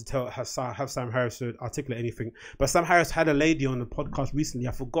not one to have Sam Harris to articulate anything. But Sam Harris had a lady on the podcast recently.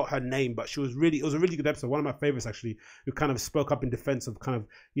 I forgot her name, but it was a really good episode. One of my favorites, actually, who kind of spoke up in defense of kind of,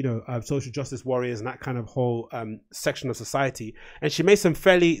 you know, social justice warriors and that kind of whole section of society. And she made some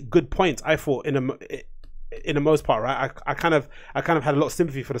fairly good points, I thought, in the most part, right? I kind of had a lot of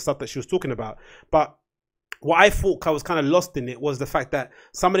sympathy for the stuff that she was talking about. But what I thought I was kind of lost in it was the fact that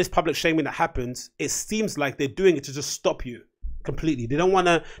some of this public shaming that happens, it seems like they're doing it to just stop you completely. They don't want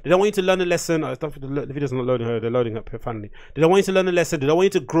you to learn a lesson. Oh, the video's not loading her. They're loading up here finally. They don't want you to learn a lesson. They don't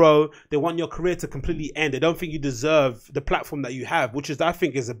want you to grow. They want your career to completely end. They don't think you deserve the platform that you have, which is, I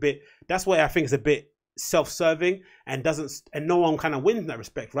think, is a bit. That's why I think is a bit self-serving and no one kind of wins in that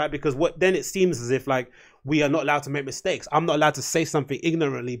respect, right? Because then it seems as if like we are not allowed to make mistakes. I'm not allowed to say something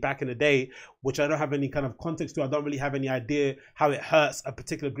ignorantly back in the day, which I don't have any kind of context to. I don't really have any idea how it hurts a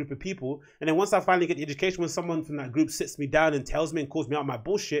particular group of people. And then once I finally get the education, when someone from that group sits me down and tells me and calls me out on my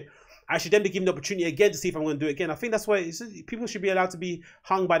bullshit, I should then be given the opportunity again to see if I'm going to do it again. I think that's why people should be allowed to be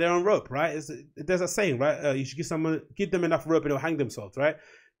hung by their own rope, right? There's a saying, right? You should give them enough rope and they'll hang themselves, right?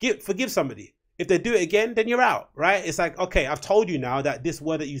 Forgive somebody. If they do it again, then you're out, right? It's like, okay, I've told you now that this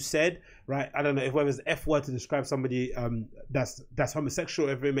word that you said, right? I don't know if whether it's F word to describe somebody that's homosexual,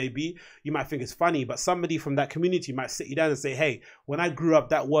 whatever it may be, you might think it's funny, but somebody from that community might sit you down and say, hey, when I grew up,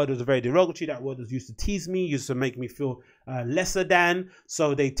 that word was very derogatory. That word was used to tease me, used to make me feel lesser than.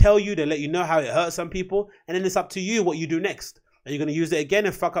 So they tell you, they let you know how it hurts some people, and then it's up to you what you do next. Are you going to use it again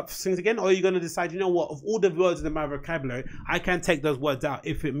and fuck up things again? Or are you going to decide, you know what, of all the words in my vocabulary, I can take those words out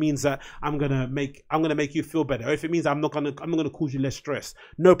if it means that I'm going to make you feel better. Or if it means I'm not going to cause you less stress.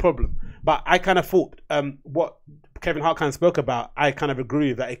 No problem. But I kind of thought what Kevin Hart kind of spoke about, I kind of agree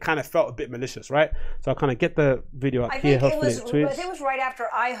with that. It kind of felt a bit malicious, right? So I'll kind of get the video up here. I think it was right after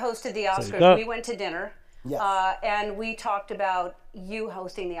I hosted the Oscars. We went to dinner. Yes. And we talked about you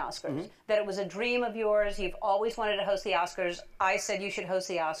hosting the Oscars, that it was a dream of yours. You've always wanted to host the Oscars. I said you should host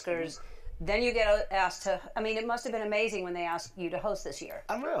the Oscars. Then you get asked to, I mean, it must have been amazing when they asked you to host this year.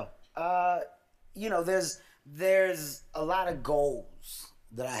 Unreal. You know, there's a lot of goals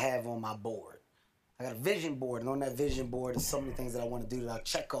that I have on my board. I got a vision board, and on that vision board is so many things that I want to do that I'll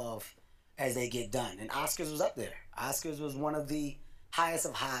check off as they get done. And Oscars was up there. Oscars was one of the highest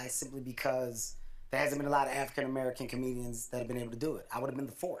of highs simply because there hasn't been a lot of African-American comedians that have been able to do it. I would have been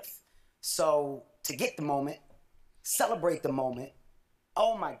the fourth. So to get the moment, celebrate the moment,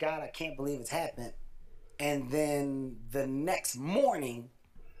 oh my God, I can't believe it's happened. And then the next morning,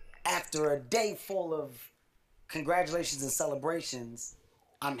 after a day full of congratulations and celebrations,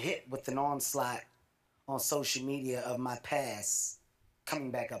 I'm hit with an onslaught on social media of my past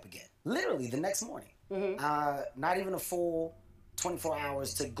coming back up again. Literally the next morning. Not even a full 24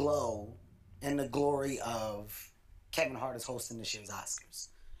 hours to glow in the glory of Kevin Hart is hosting this year's Oscars.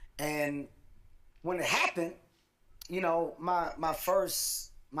 And when it happened, you know, my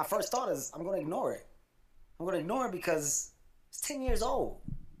first thought is I'm going to ignore it. I'm going to ignore it because it's 10 years old.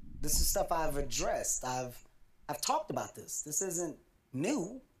 This is stuff I've addressed. I've talked about this. This isn't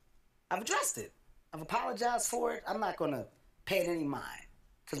new. I've addressed it. I've apologized for it. I'm not going to pay it any mind.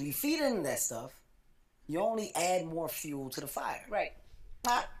 Because when you feed into that stuff, you only add more fuel to the fire. Right.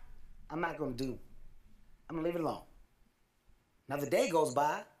 I'm not going to do. I'm going to leave it alone. Another day goes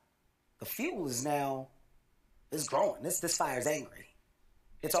by. The fuel is now, it's growing. This fire is angry.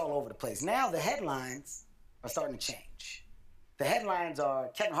 It's all over the place. Now the headlines are starting to change. The headlines are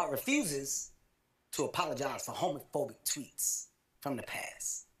Kevin Hart refuses to apologize for homophobic tweets from the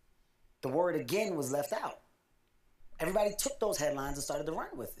past. The word again was left out. Everybody took those headlines and started to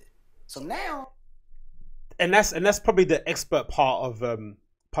run with it. So now, and that's probably the expert part of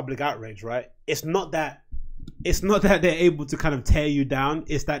public outrage, right? It's not that they're able to kind of tear you down.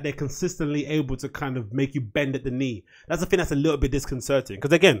 It's that they're consistently able to kind of make you bend at the knee. That's the thing that's a little bit disconcerting.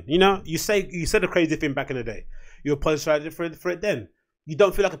 Because again, you know, you said a crazy thing back in the day. You apologized for it then. You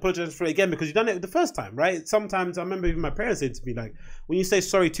don't feel like apologizing for it again because you've done it the first time, right? Sometimes I remember even my parents saying to me, like, when you say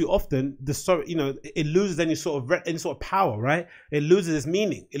sorry too often, the sorry, you know, it loses any sort of power, right? It loses its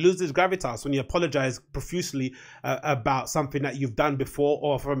meaning. It loses its gravitas when you apologize profusely about something that you've done before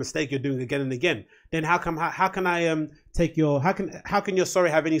or for a mistake you're doing again and again. Then how can your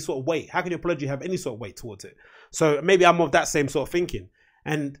sorry have any sort of weight? How can your apology have any sort of weight towards it? So maybe I'm of that same sort of thinking.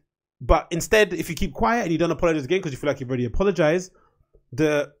 And But instead, if you keep quiet and you don't apologize again because you feel like you've already apologized,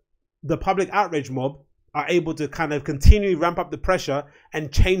 the public outrage mob are able to kind of continually ramp up the pressure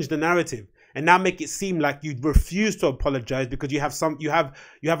and change the narrative, and now make it seem like you refuse to apologize because you have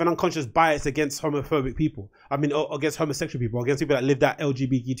an unconscious bias against homophobic people. I mean, or against homosexual people, against people that live that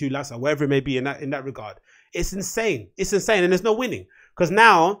LGBTQ lifestyle, wherever it may be in that regard. It's insane. It's insane, and there's no winning because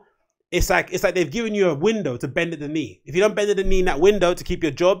now it's like they've given you a window to bend at the knee. If you don't bend at the knee in that window to keep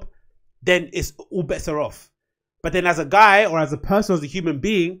your job, then it's all bets are off. But then as a guy or as a person, as a human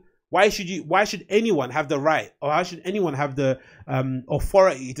being, why should anyone have the right, or how should anyone have the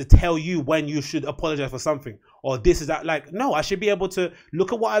authority to tell you when you should apologize for something, or this is that? Like, no, I should be able to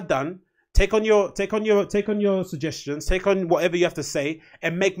look at what I've done, take on your suggestions, take on whatever you have to say,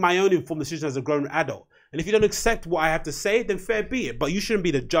 and make my own informed decision as a grown adult. And if you don't accept what I have to say, then fair be it. But you shouldn't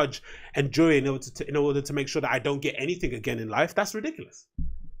be the judge and jury in order to make sure that I don't get anything again in life. That's ridiculous.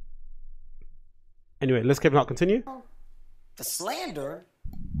 Anyway, let's continue. The slander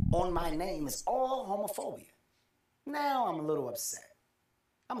on my name is all homophobia. Now I'm a little upset.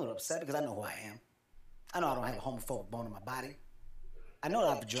 I'm a little upset because I know who I am. I know I don't have a homophobic bone in my body. I know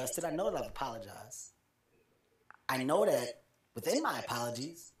that I've addressed it. I know that I've apologized. I know that within my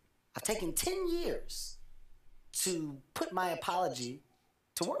apologies, I've taken 10 years to put my apology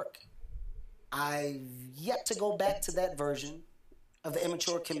to work. I've yet to go back to that version of the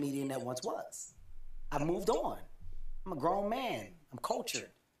immature comedian that once was. I've moved on. I'm a grown man. I'm cultured.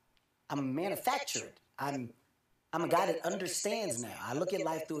 I'm manufactured. I'm a guy that understands now. I look at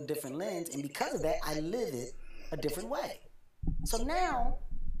life through a different lens, and because of that, I live it a different way. So now,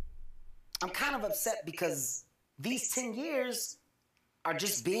 I'm kind of upset because these 10 years are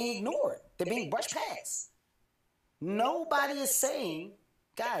just being ignored. They're being brushed past. Nobody is saying,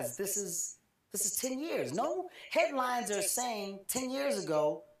 guys, this is 10 years. No headlines are saying 10 years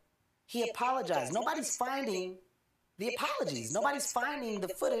ago, he apologized. Nobody's finding the apologies. Nobody's finding the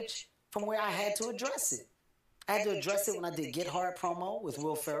footage from where I had to address it. I had to address it when I did Get Hard promo with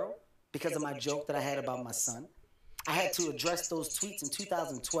Will Ferrell because of my joke that I had about my son. I had to address those tweets in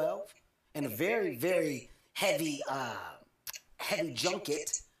 2012 in a very, very heavy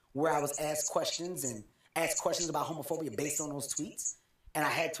junket where I was asked questions about homophobia based on those tweets. And I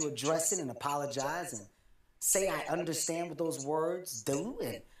had to address it and apologize and say I understand what those words do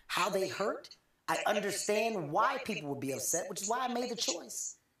and how they hurt. I understand why people would be upset, which is why I made the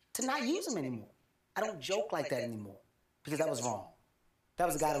choice to not use them anymore. I don't joke like that anymore because that was wrong. That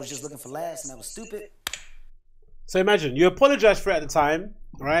was a guy that was just looking for laughs and that was stupid. So imagine, you apologize for it at the time,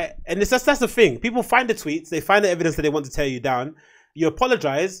 right? And that's the thing. People find the tweets, they find the evidence that they want to tear you down. You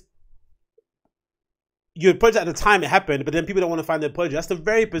apologize at the time it happened, but then people don't want to find the apology. That's a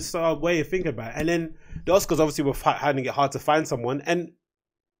very bizarre way of thinking about it. And then the Oscars obviously were finding it hard to find someone, and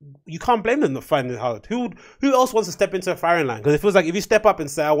you can't blame them not finding it hard. Who else wants to step into a firing line? Because it feels like if you step up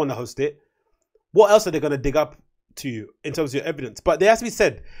and say, I want to host it, what else are they going to dig up to you in terms of your evidence? But there has to be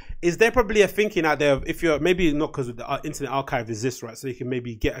said, is there probably a thinking out there of, if you're, maybe not because the Internet Archive exists, right? So you can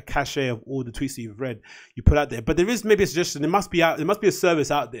maybe get a cache of all the tweets that you've read, you put out there. But there is maybe a suggestion, there must be a service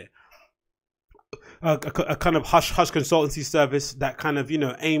out there, a kind of hush consultancy service that kind of,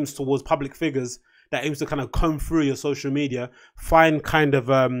 aims towards public figures, that aims to kind of comb through your social media, find kind of,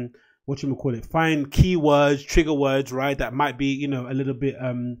 find keywords, trigger words, right? That might be, a little bit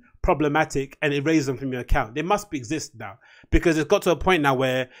problematic, and erase them from your account. They must exist now, because it's got to a point now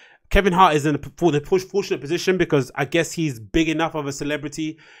where Kevin Hart is in the fortunate position, because I guess he's big enough of a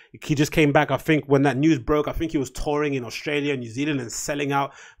celebrity. He just came back, I think, when that news broke. I think he was touring in Australia and New Zealand and selling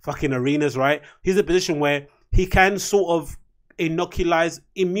out fucking arenas, right? He's in a position where he can sort of inoculate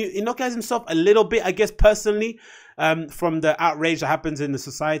himself a little bit, I guess, personally, from the outrage that happens in the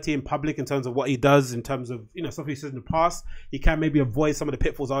society in public in terms of what he does, in terms of stuff he said in the past. He can maybe avoid some of the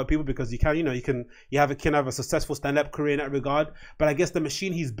pitfalls of other people, because you can have a successful stand-up career in that regard. But I guess the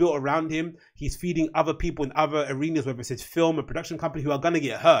machine he's built around him, he's feeding other people in other arenas, whether it's his film and production company, who are going to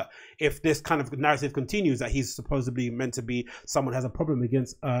get hurt if this kind of narrative continues, that he's supposedly meant to be someone who has a problem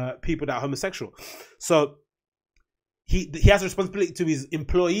against people that are homosexual. So he has a responsibility to his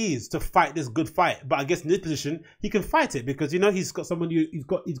employees to fight this good fight. But I guess in this position, he can fight it, because he's got someone he's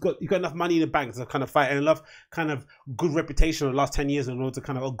got enough money in the bank to kind of fight, and enough kind of good reputation in the last 10 years in order to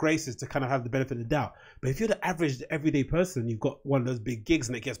kind of, or graces to kind of have the benefit of the doubt. But if you're the average everyday person, you've got one of those big gigs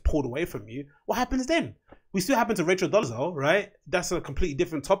and it gets pulled away from you, what happens then? We see what happened to Rachel Dolezal, right? That's a completely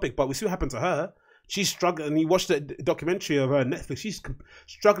different topic, but we see what happened to her. She's struggling, and you watched the documentary of her on Netflix. She's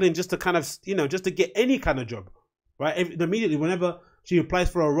struggling just to kind of, just to get any kind of job. Right, immediately, whenever She applies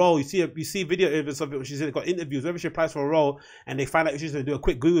for a role. You see video evidence of it. She's got interviews. Whenever she applies for a role, and they find out she's going to do a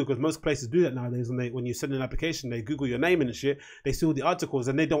quick Google, because most places do that nowadays. When you send an application, they Google your name and shit. They see all the articles,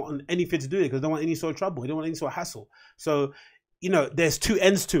 and they don't want anything to do with it because they don't want any sort of trouble. They don't want any sort of hassle. So, you know, there's two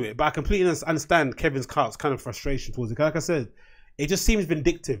ends to it. But I completely understand Kevin's kind of frustration towards it. Like I said, it just seems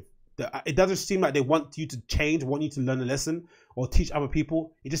vindictive. It doesn't seem like they want you to change, want you to learn a lesson or teach other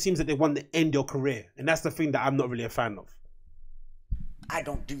people. It just seems that they want to end your career, and that's the thing that I'm not really a fan of. I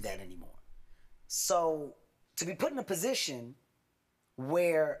don't do that anymore. So to be put in a position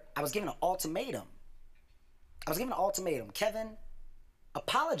where I was given an ultimatum. Kevin,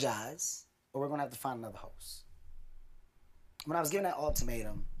 apologize or we're going to have to find another host. When I was given that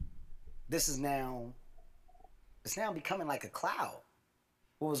ultimatum, it's now becoming like a cloud.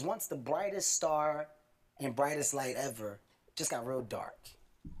 What was once the brightest star and brightest light ever just got real dark.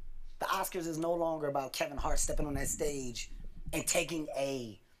 The Oscars is no longer about Kevin Hart stepping on that stage and taking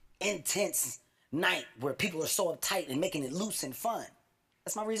a intense night where people are so uptight and making it loose and fun.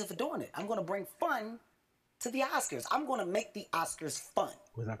 That's my reason for doing it. I'm going to bring fun to the Oscars. I'm going to make the Oscars fun.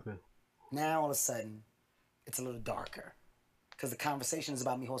 Exactly. Now, all of a sudden, it's a little darker. Because the conversation is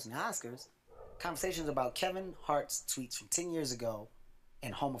about me hosting the Oscars. Conversations about Kevin Hart's tweets from 10 years ago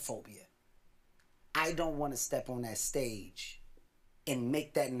and homophobia. I don't want to step on that stage and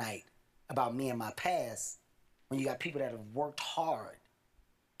make that night about me and my past when you got people that have worked hard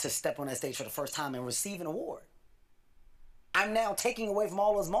to step on that stage for the first time and receive an award. I'm now taking away from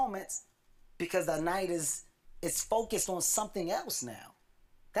all those moments because the night is focused on something else now.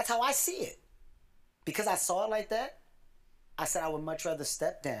 That's how I see it. Because I saw it like that, I said I would much rather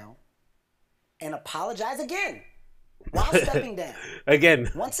step down and apologize again while stepping down. Again.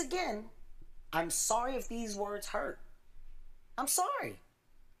 Once again, I'm sorry if these words hurt. I'm sorry.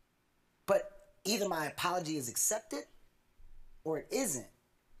 But either my apology is accepted or it isn't.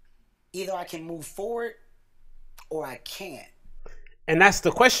 Either I can move forward or I can't. And that's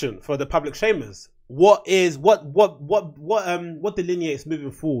the question for the public shamers. What delineates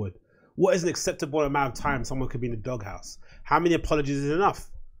moving forward? What is an acceptable amount of time someone could be in the doghouse? How many apologies is enough?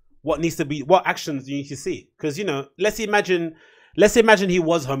 What actions do you need to see? Because, you know, let's imagine he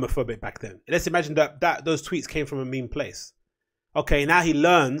was homophobic back then. Let's imagine that those tweets came from a mean place. Okay, now he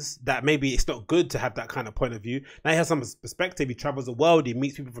learns that maybe it's not good to have that kind of point of view. Now he has some perspective. He travels the world. He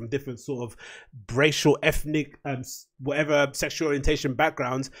meets people from different sort of racial, ethnic, whatever sexual orientation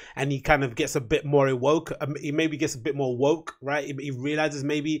backgrounds, and he kind of gets a bit more woke. He maybe gets a bit more woke, right? He realizes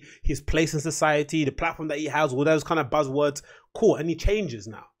maybe his place in society, the platform that he has, all those kind of buzzwords. Cool, and he changes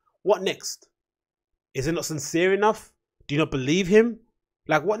now. What next? Is it not sincere enough? Do you not believe him?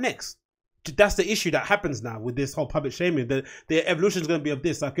 Like, what next? That's the issue that happens now with this whole public shaming. The evolution is going to be of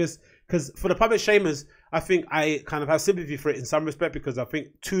this, like, because for the public shamers, I think I kind of have sympathy for it in some respect, because I think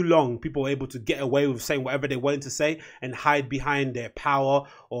too long people were able to get away with saying whatever they wanted to say and hide behind their power,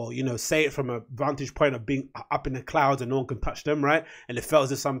 or, you know, say it from a vantage point of being up in the clouds and no one can touch them, right? And it felt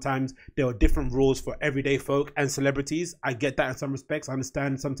as if sometimes there were different rules for everyday folk and celebrities. I get that in some respects. I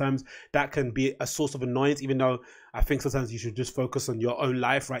understand sometimes that can be a source of annoyance, even though I think sometimes you should just focus on your own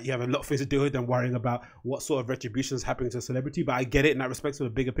life, right? You have a lot of things to do with than worrying about what sort of retribution is happening to a celebrity. But I get it in that respect, to the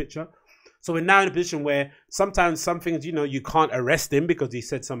bigger picture. So we're now in a position where sometimes some things, you know, you can't arrest him because he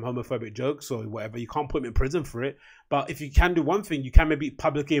said some homophobic jokes or whatever. You can't put him in prison for it. But if you can do one thing, you can maybe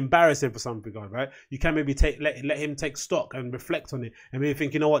publicly embarrass him for something, right? You can maybe let him take stock and reflect on it, and maybe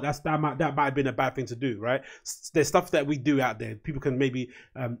think, you know what, that might have been a bad thing to do, right? There's stuff that we do out there. People can maybe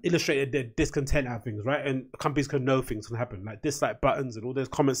illustrate their discontent at things, right? And companies can know things can happen, like dislike buttons and all those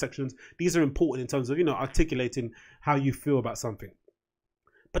comment sections. These are important in terms of, you know, articulating how you feel about something.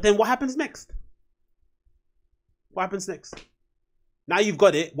 But then what happens next? What happens next? Now you've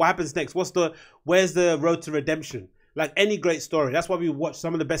got it. What happens next? Where's the road to redemption? Like any great story. That's why we watch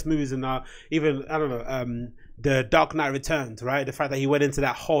some of the best movies in even, I don't know, The Dark Knight Returns, right? The fact that he went into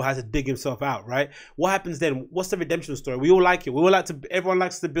that hole, has to dig himself out, right? What happens then? What's the redemption story? We all like it. Everyone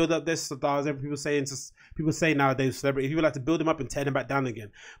likes to build up their stars. People say nowadays, celebrity, people like to build them up and tear them back down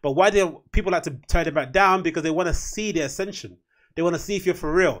again. But why do people like to tear them back down? Because they want to see the ascension. They want to see if you're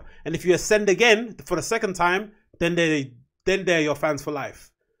for real. And if you ascend again for the second time, then they're your fans for life.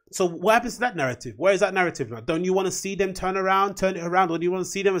 So what happens to that narrative? Where is that narrative now? Don't you want to see them turn it around? Or do you want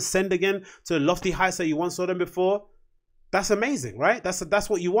to see them ascend again to the lofty heights that you once saw them before? That's amazing, right? That's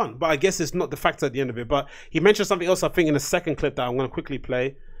what you want. But I guess it's not the factor at the end of it. But he mentioned something else, I think, in the second clip that I'm going to quickly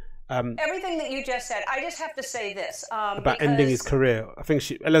play. Everything that you just said, I just have to say this. About ending his career. I think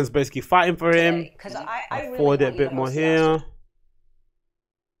Ellen's basically fighting for him. Because I really forward it a want you bit to more host here.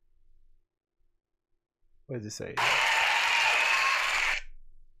 What does it say?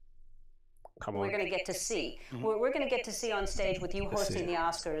 Come on. We're going to get to see. We're going to get to see on stage with you hosting the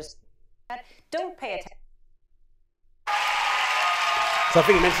Oscars. Don't pay attention. So I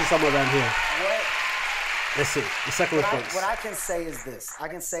think you mentioned somewhere around here. What, Let's see. The second response. what I can say is this. I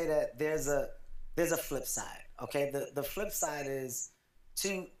can say that there's a flip side. Okay, the flip side is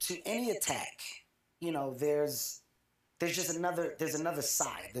to any attack. You know, there's just another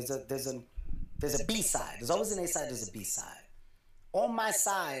side. There's a B side. There's always an A side. There's a B side. On my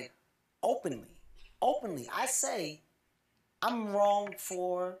side, openly, I say I'm wrong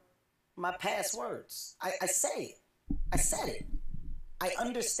for my past words. I say it. I said it. I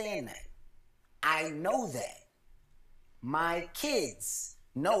understand that. I know that. My kids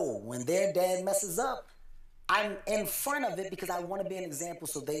know when their dad messes up, I'm in front of it because I want to be an example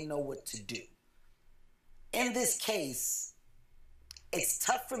so they know what to do. In this case, it's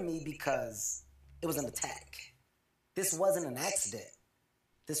tough for me because it was an attack. This wasn't an accident.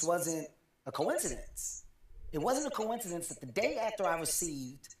 This wasn't a coincidence. It wasn't a coincidence that the day after I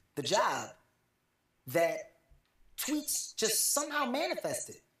received the job, that tweets just somehow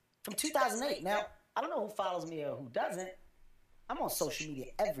manifested from 2008. Now, I don't know who follows me or who doesn't. I'm on social media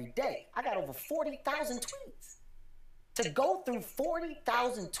every day. I got over 40,000 tweets. To go through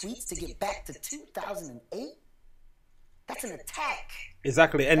 40,000 tweets to get back to 2008, that's an attack.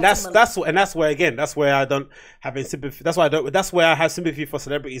 Exactly, and that's where again, that's where I don't have any sympathy. That's where I have sympathy for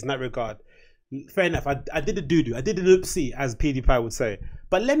celebrities in that regard. Fair enough. I did a doo-doo. I did an oopsie, as PewDiePie would say.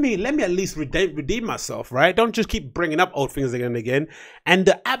 But let me at least redeem myself, right? Don't just keep bringing up old things again and again. And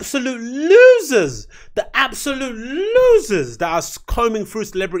the absolute losers that are combing through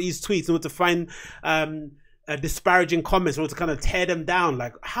celebrities' tweets in order to find disparaging comments in order to kind of tear them down.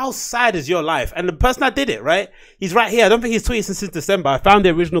 Like, how sad is your life? And the person that did it, right? He's right here. I don't think he's tweeted since December. I found the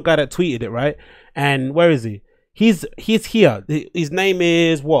original guy that tweeted it, right? And where is he? He's here. His name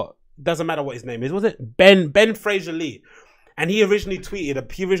is what? Doesn't matter what his name is. Was it Ben Fraser Lee? And he originally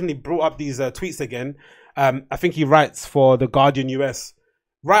tweeted. He originally brought up these tweets again. I think he writes for the Guardian US.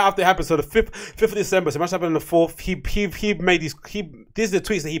 Right after it happened, so the 5th of December, so much happened on the 4th. He made these. These are the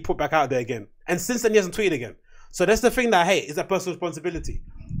tweets that he put back out there again. And since then, he hasn't tweeted again. So that's the thing that I hate, is that personal responsibility.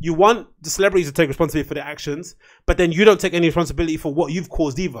 You want the celebrities to take responsibility for their actions, but then you don't take any responsibility for what you've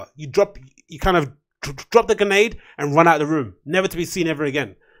caused either. You kind of drop the grenade and run out of the room, never to be seen ever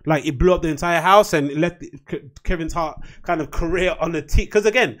again. Like, it blew up the entire house and let Kevin Hart kind of career on the T. Because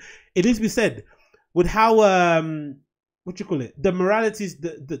again, it needs to be said, with how what you call it, the moralities,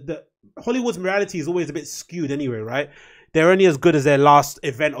 the Hollywood's morality is always a bit skewed anyway, right? They're only as good as their last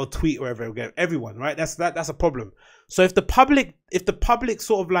event or tweet or whatever. Again, everyone, right? That's a problem. So if the public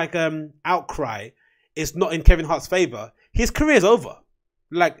sort of like outcry is not in Kevin Hart's favor, his career is over.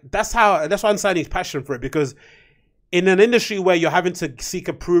 Like, that's why I understand his passion for it, because in an industry where you're having to seek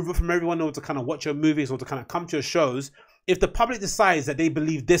approval from everyone in order to kind of watch your movies or to kind of come to your shows, if the public decides that they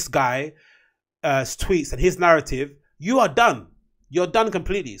believe this guy tweets and his narrative, you are done. You're done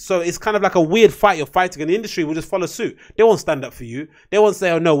completely. So it's kind of like a weird fight you're fighting, and the industry will just follow suit. They won't stand up for you. They won't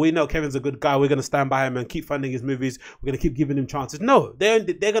say, oh no, we know Kevin's a good guy, we're going to stand by him and keep funding his movies, we're going to keep giving him chances. No, they're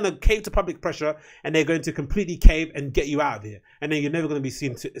going to cave to public pressure, and they're going to completely cave and get you out of here. And then you're never going to be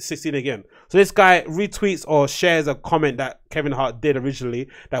seen again. So this guy retweets or shares a comment that Kevin Hart did originally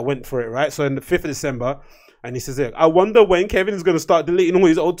that went for it, right? So on the 5th of December, and he says, I wonder when Kevin is going to start deleting all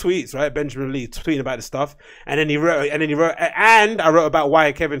his old tweets, right? Benjamin Lee tweeting about this stuff. And then he wrote, and I wrote about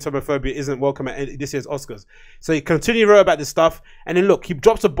why Kevin's homophobia isn't welcome at this year's Oscars. So he continually wrote about this stuff. And then look, he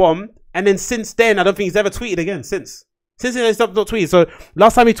drops a bomb. And then since then, I don't think he's ever tweeted again since. Since he stopped tweeting. So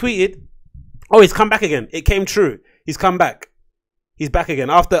last time he tweeted, oh, he's come back again. It came true. He's come back. He's back again.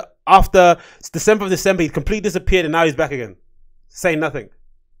 After December, he completely disappeared, and now he's back again. Saying nothing.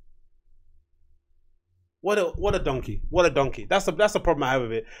 What a donkey. What a donkey. That's the problem I have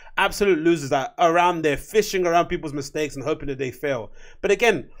with it. Absolute losers that are around there fishing around people's mistakes and hoping that they fail. But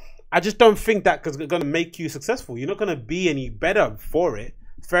again, I just don't think that it's going to make you successful. You're not going to be any better for it.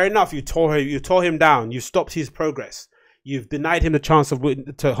 Fair enough, you tore him down. You stopped his progress. You've denied him the chance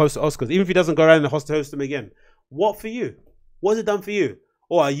to host the Oscars. Even if he doesn't go around and host them again. What for you? What has it done for you?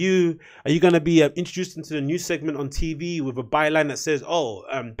 Or are you going to be introduced into a new segment on TV with a byline that says, oh,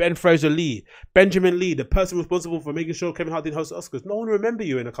 Benjamin Lee, the person responsible for making sure Kevin Hart didn't host the Oscars. No one will remember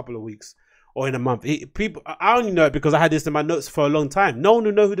you in a couple of weeks or in a month. I only know it because I had this in my notes for a long time. No one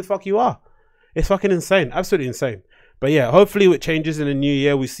will know who the fuck you are. It's fucking insane. Absolutely insane. But yeah, hopefully with changes in the new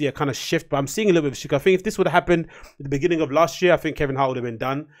year, we see a kind of shift. But I'm seeing a little bit of shift. I think if this would have happened at the beginning of last year, I think Kevin Hart would have been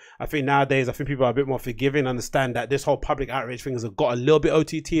done. I think nowadays, I think people are a bit more forgiving, understand that this whole public outrage thing has got a little bit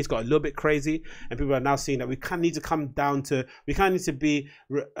OTT, it's got a little bit crazy, and people are now seeing that we kind of need to come down to, we kind of need to be,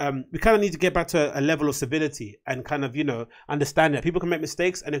 we kind of need to get back to a level of civility and kind of, you know, understand that people can make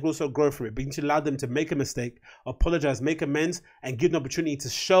mistakes and they can also grow from it. But you need to allow them to make a mistake, apologize, make amends, and give an opportunity to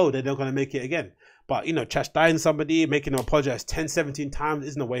show that they're going to make it again. But, you know, chastising somebody, making them apologize 10, 17 times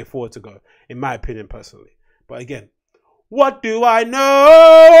isn't a way forward to go, in my opinion, personally. But again, what do I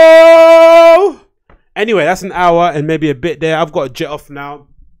know? Anyway, that's an hour and maybe a bit there. I've got to jet off now.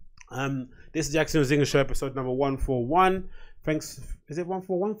 This is the Agostinho Zinga Show, episode number 141. Thanks. Is it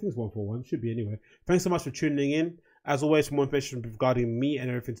 141? I think it's 141. Should be anyway. Thanks so much for tuning in. As always, for more information regarding me and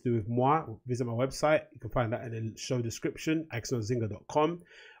everything to do with moi, visit my website. You can find that in the show description, agostinhozinga.com.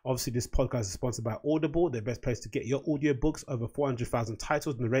 Obviously, this podcast is sponsored by Audible, the best place to get your audiobooks. Over 400,000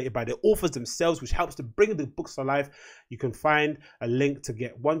 titles narrated by the authors themselves, which helps to bring the books to life. You can find a link to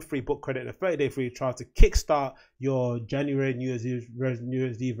get 1 free book credit and a 30-day free trial to kickstart your January New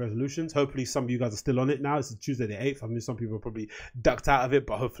Year's Eve resolutions. Hopefully, some of you guys are still on it now. It's Tuesday the 8th. I mean, some people are probably ducked out of it,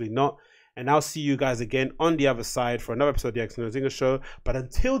 but hopefully not. And I'll see you guys again on the other side for another episode of the Agostinho Zinga Show. But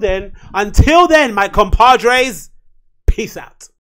until then, my compadres, peace out.